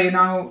years are you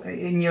now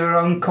in your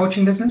own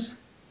coaching business?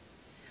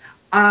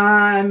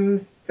 I'm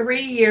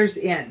 3 years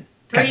in.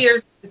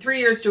 Okay. 3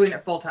 years doing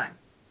it full time.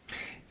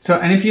 So,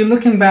 and if you're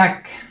looking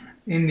back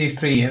in these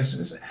 3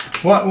 years,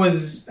 what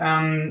was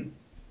the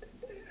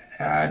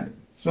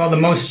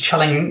most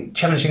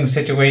challenging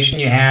situation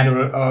you had,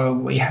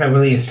 or you had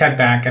a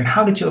setback, and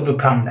how did you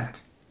overcome that?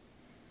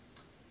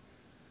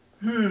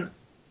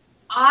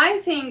 I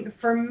think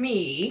for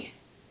me,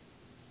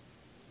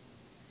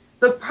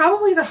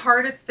 probably the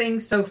hardest thing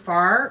so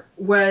far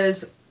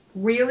was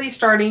really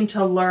starting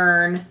to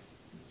learn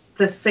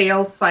the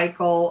sales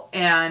cycle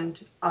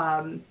and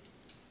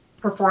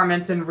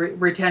performance and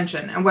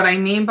retention. And what I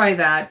mean by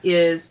that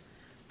is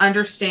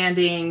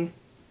understanding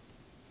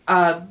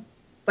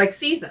like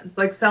seasons,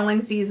 like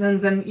selling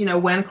seasons, and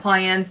when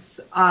clients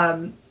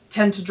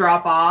tend to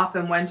drop off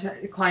and when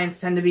clients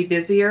tend to be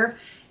busier.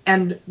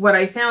 And what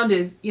I found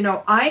is,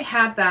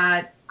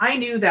 I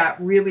knew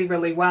that really,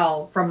 really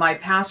well from my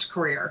past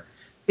career,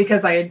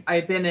 because I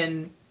had been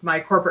in my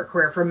corporate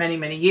career for many,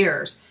 many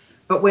years.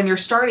 But when you're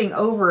starting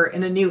over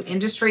in a new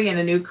industry and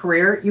a new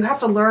career, you have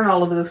to learn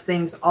all of those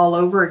things all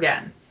over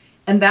again.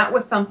 And that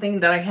was something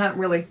that I hadn't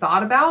really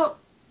thought about,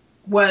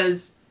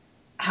 was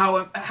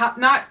how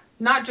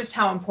not just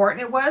how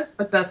important it was,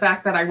 but the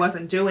fact that I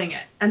wasn't doing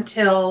it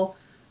until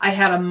I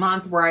had a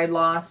month where I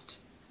lost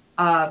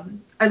about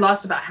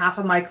half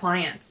of my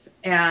clients.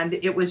 And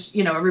it was,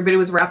 everybody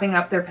was wrapping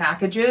up their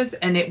packages,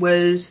 and it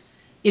was,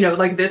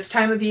 like this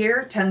time of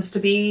year tends to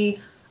be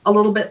a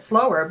little bit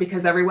slower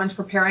because everyone's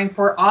preparing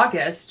for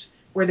August,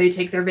 where they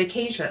take their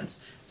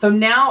vacations. So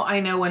now I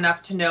know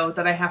enough to know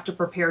that I have to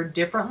prepare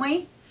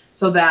differently,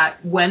 so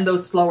that when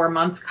those slower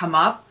months come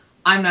up,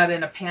 I'm not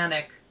in a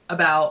panic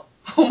about,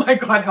 oh my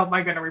God, how am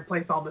I going to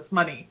replace all this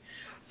money?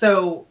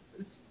 So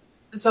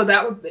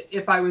that would,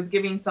 if I was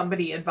giving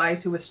somebody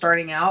advice who was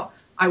starting out,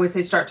 I would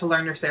say start to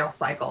learn your sales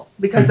cycles,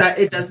 because that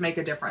it does make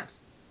a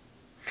difference.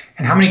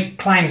 And how many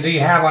clients do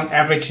you have on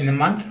average in a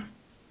month?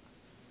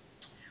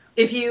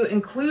 If you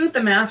include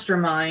the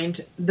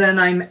mastermind, then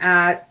I'm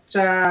at,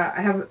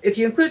 if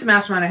you include the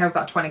mastermind, I have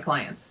about 20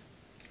 clients.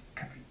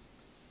 Okay.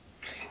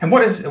 And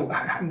what is,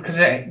 because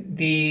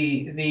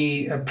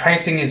the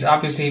pricing is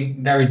obviously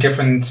very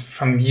different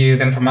from you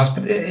than from us,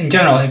 but in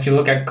general, if you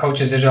look at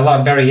coaches, there's a lot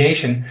of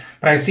variation.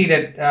 But I see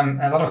that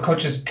a lot of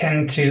coaches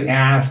tend to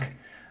ask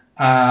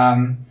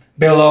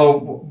below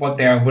what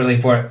they're really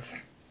worth.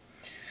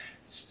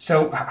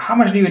 So how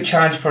much do you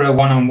charge for a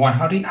one-on-one?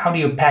 How do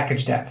you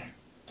package that?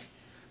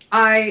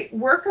 I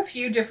work a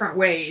few different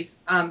ways,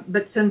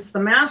 but since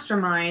the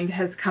mastermind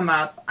has come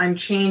up, I'm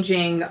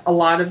changing a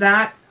lot of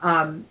that.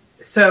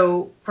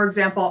 So, for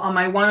example, on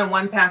my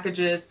one-on-one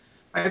packages,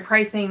 my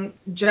pricing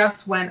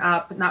just went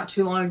up not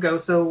too long ago.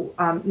 So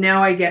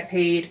now I get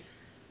paid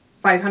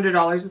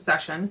 $500 a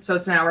session. So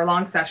it's an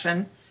hour-long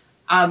session.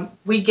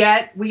 We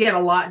get a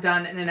lot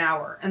done in an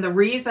hour. And the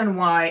reason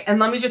why, and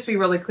let me just be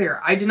really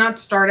clear, I did not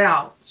start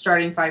out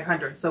starting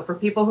 500. So for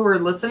people who are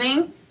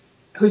listening,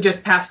 who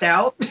just passed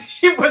out,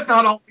 it was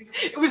not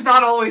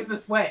always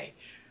this way.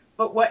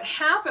 But what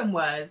happened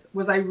was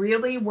I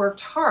really worked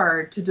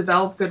hard to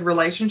develop good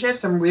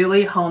relationships and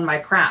really hone my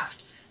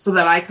craft so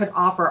that I could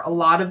offer a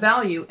lot of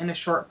value in a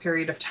short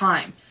period of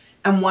time.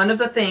 And one of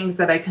the things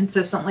that I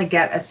consistently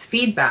get as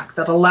feedback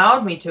that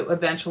allowed me to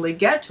eventually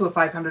get to a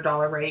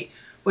 $500 rate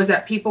was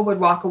that people would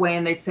walk away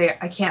and they'd say,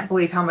 I can't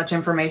believe how much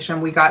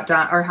information we got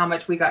done, or how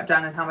much we got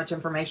done and how much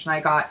information I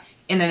got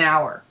in an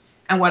hour.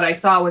 And what I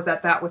saw was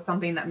that was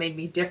something that made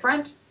me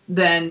different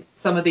than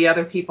some of the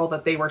other people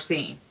that they were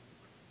seeing.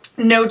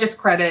 No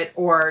discredit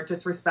or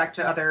disrespect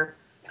to other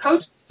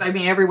coaches. I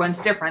mean,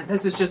 everyone's different.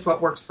 This is just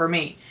what works for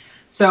me.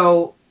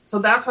 So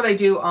that's what I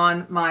do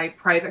on my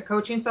private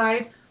coaching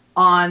side.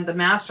 On the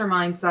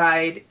mastermind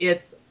side,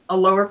 it's a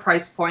lower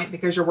price point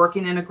because you're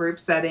working in a group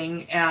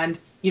setting and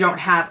you don't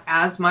have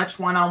as much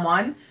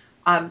one-on-one.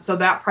 So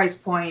that price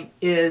point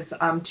is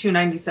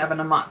 $297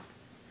 a month.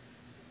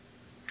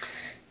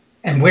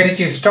 And where did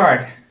you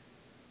start?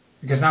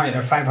 Because now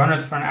you're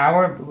 $500 for an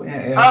hour,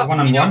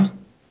 one-on-one.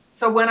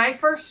 So when I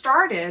first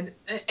started,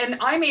 and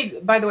I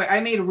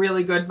made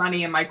really good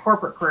money in my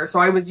corporate career. So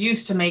I was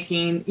used to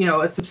making,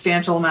 a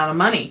substantial amount of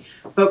money.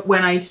 But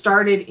when I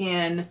started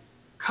in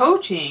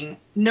coaching,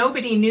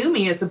 nobody knew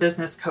me as a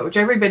business coach.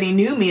 Everybody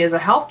knew me as a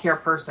healthcare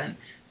person.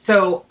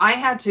 So I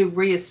had to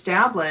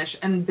reestablish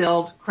and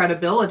build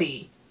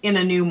credibility in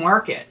a new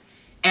market.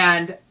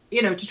 And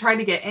to try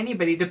to get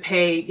anybody to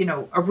pay,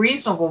 a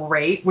reasonable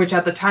rate, which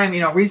at the time,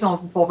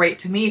 reasonable rate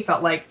to me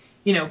felt like,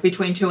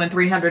 between $200 and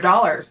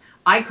 $300.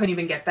 I couldn't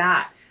even get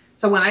that.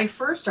 So when I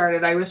first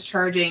started, I was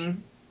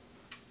charging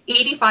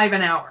 $85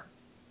 an hour.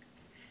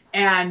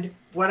 And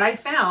what I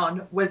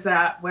found was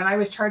that when I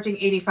was charging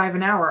 $85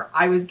 an hour,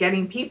 I was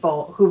getting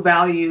people who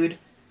valued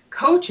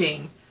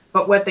coaching,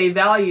 but what they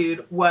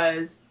valued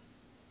was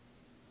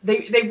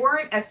they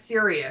weren't as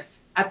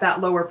serious at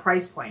that lower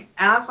price point.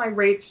 As my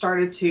rates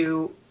started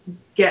to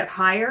get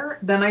higher,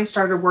 then I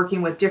started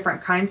working with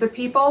different kinds of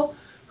people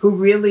who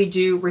really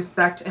do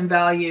respect and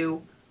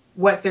value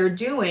what they're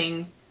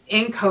doing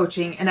in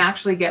coaching and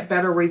actually get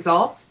better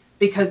results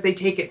because they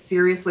take it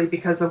seriously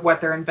because of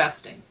what they're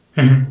investing.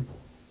 Mm-hmm.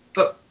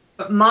 But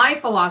my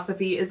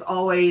philosophy is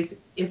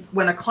always,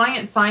 when a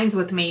client signs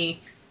with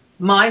me,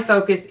 my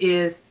focus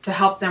is to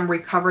help them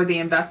recover the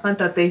investment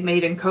that they've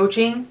made in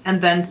coaching and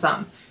then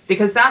some.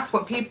 Because that's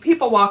what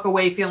people walk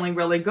away feeling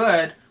really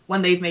good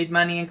when they've made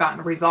money and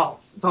gotten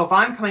results. So if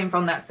I'm coming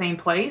from that same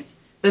place,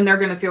 then they're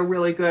going to feel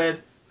really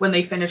good when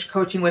they finish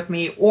coaching with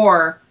me,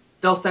 or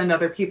they'll send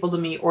other people to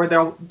me, or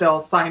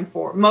they'll sign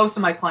for. Most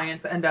of my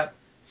clients end up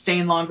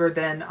staying longer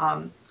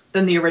than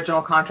the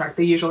original contract.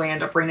 They usually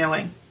end up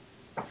renewing.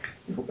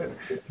 How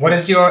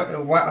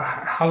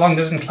long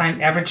does a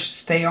client average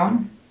stay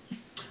on?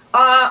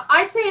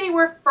 I'd say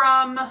anywhere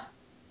from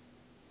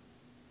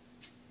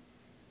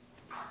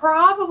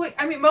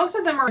most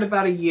of them are at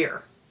about a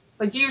year.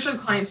 Like usually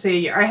clients stay a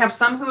year. I have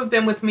some who have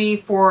been with me a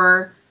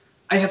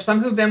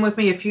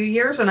few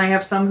years, and I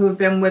have some who have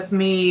been with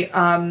me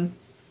a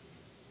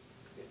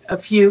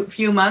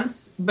few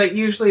months, but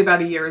usually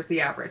about a year is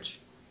the average.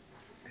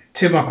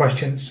 2 more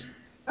questions.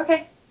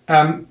 Okay.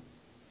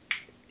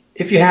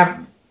 If you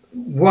have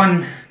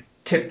one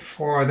tip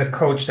for the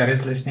coach that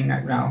is listening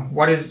right now,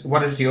 what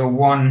is your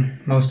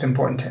one most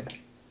important tip?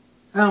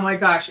 Oh my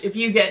gosh, if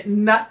you get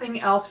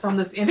nothing else from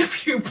this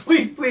interview,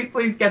 please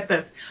get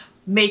this.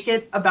 Make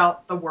it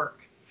about the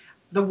work.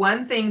 The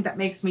one thing that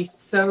makes me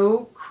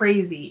so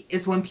crazy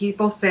is when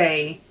people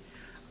say,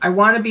 I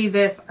want to be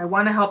this, I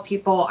want to help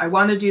people, I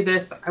want to do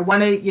this, I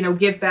want to,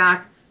 give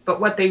back,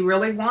 but what they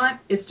really want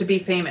is to be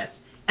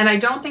famous. And I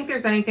don't think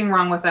there's anything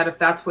wrong with that if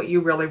that's what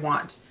you really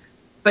want.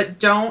 But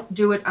don't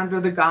do it under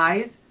the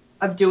guise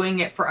of doing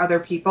it for other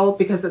people,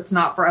 because it's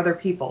not for other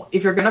people.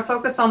 If you're going to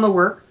focus on the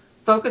work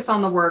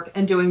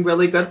and doing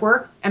really good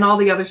work, and all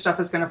the other stuff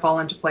is going to fall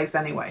into place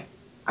anyway.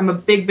 I'm a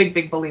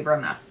big believer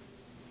in that.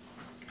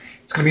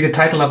 It's going to be the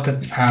title of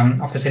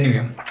this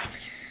interview.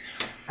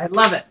 I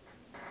love it.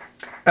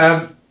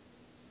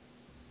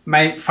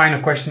 My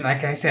final question,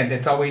 like I said,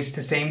 it's always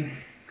the same.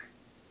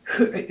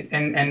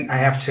 And I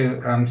have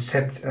to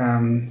set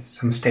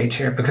some stage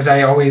here, because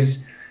I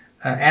always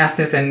ask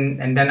this,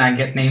 and then I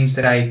get names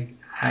that I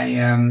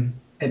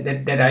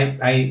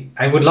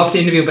would love to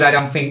interview, but I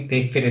don't think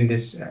they fit in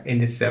this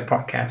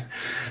podcast.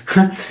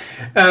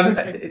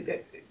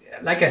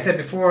 Like I said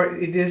before,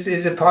 this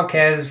is a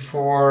podcast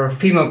for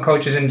female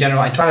coaches in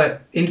general. I try to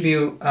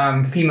interview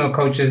female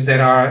coaches that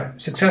are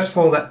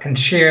successful, that can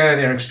share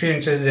their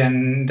experiences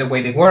and the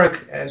way they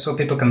work, so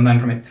people can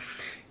learn from it.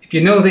 If you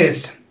know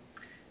this,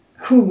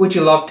 who would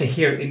you love to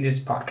hear in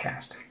this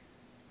podcast?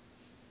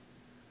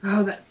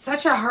 Oh, that's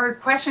such a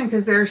hard question,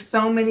 because there are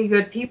so many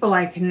good people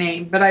I can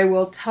name. But I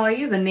will tell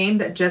you, the name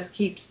that just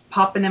keeps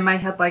popping in my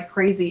head like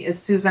crazy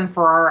is Susan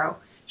Ferraro.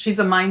 She's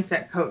a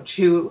mindset coach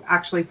who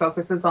actually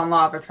focuses on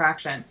law of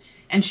attraction.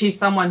 And she's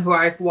someone who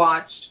I've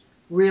watched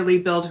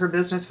really build her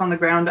business from the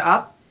ground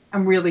up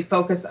and really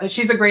focus.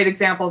 She's a great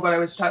example of what I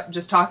was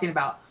just talking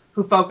about,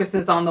 who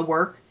focuses on the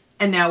work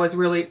and now is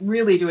really,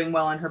 really doing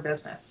well in her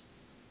business.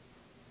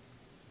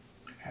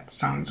 That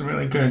sounds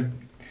really good.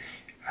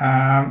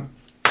 Thank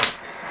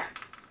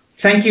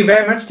you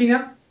very much,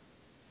 Gina.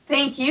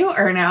 Thank you,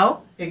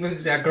 Erno. It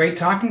was great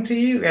talking to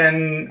you,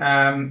 and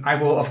I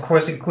will, of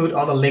course, include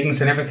all the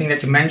links and everything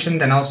that you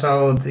mentioned, and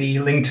also the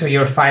link to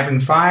your 5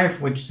 and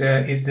 5, which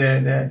is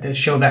the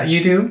show that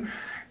you do,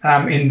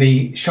 in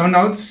the show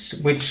notes,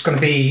 which is going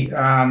to be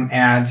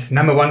at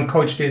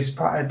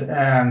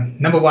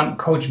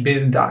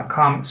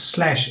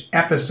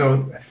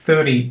number1coachbiz.com/episode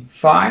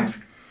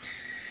 35.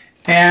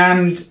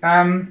 And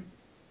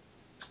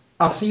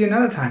I'll see you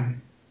another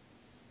time.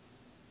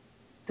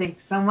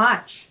 Thanks so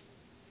much.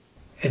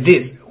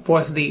 This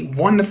was the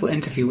wonderful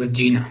interview with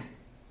Gina.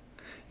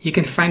 You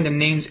can find the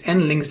names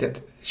and links that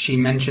she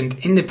mentioned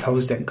in the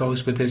post that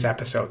goes with this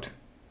episode.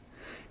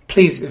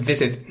 Please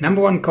visit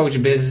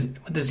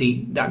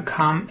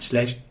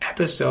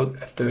number1coachbiz.com/episode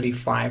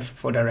 35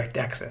 for direct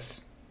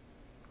access.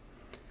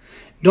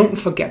 Don't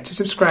forget to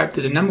subscribe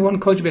to the Number One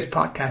Coach Biz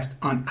podcast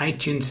on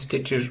iTunes,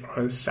 Stitcher,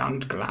 or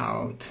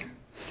SoundCloud.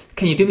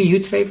 Can you do me a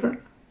huge favor?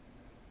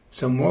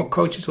 So more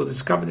coaches will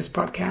discover this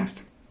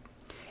podcast.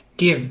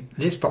 Give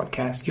this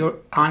podcast your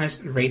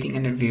honest rating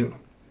and review.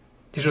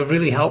 This will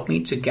really help me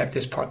to get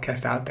this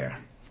podcast out there.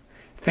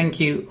 Thank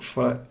you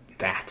for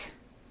that.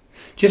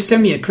 Just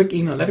send me a quick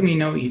email letting me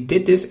know you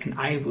did this, and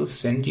I will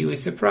send you a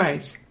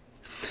surprise.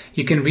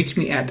 You can reach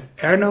me at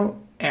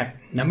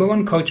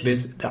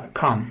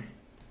erno@number1coachbiz.com.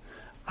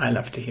 I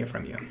love to hear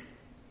from you.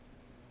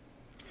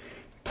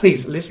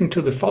 Please listen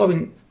to the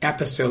following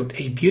episode,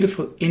 a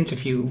beautiful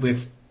interview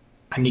with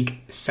Annick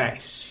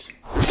Sijs.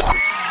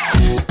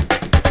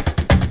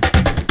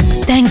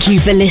 Thank you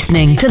for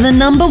listening to the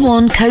Number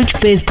One Coach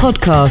Biz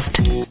podcast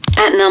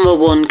at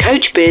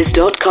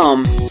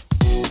number1coachbiz.com.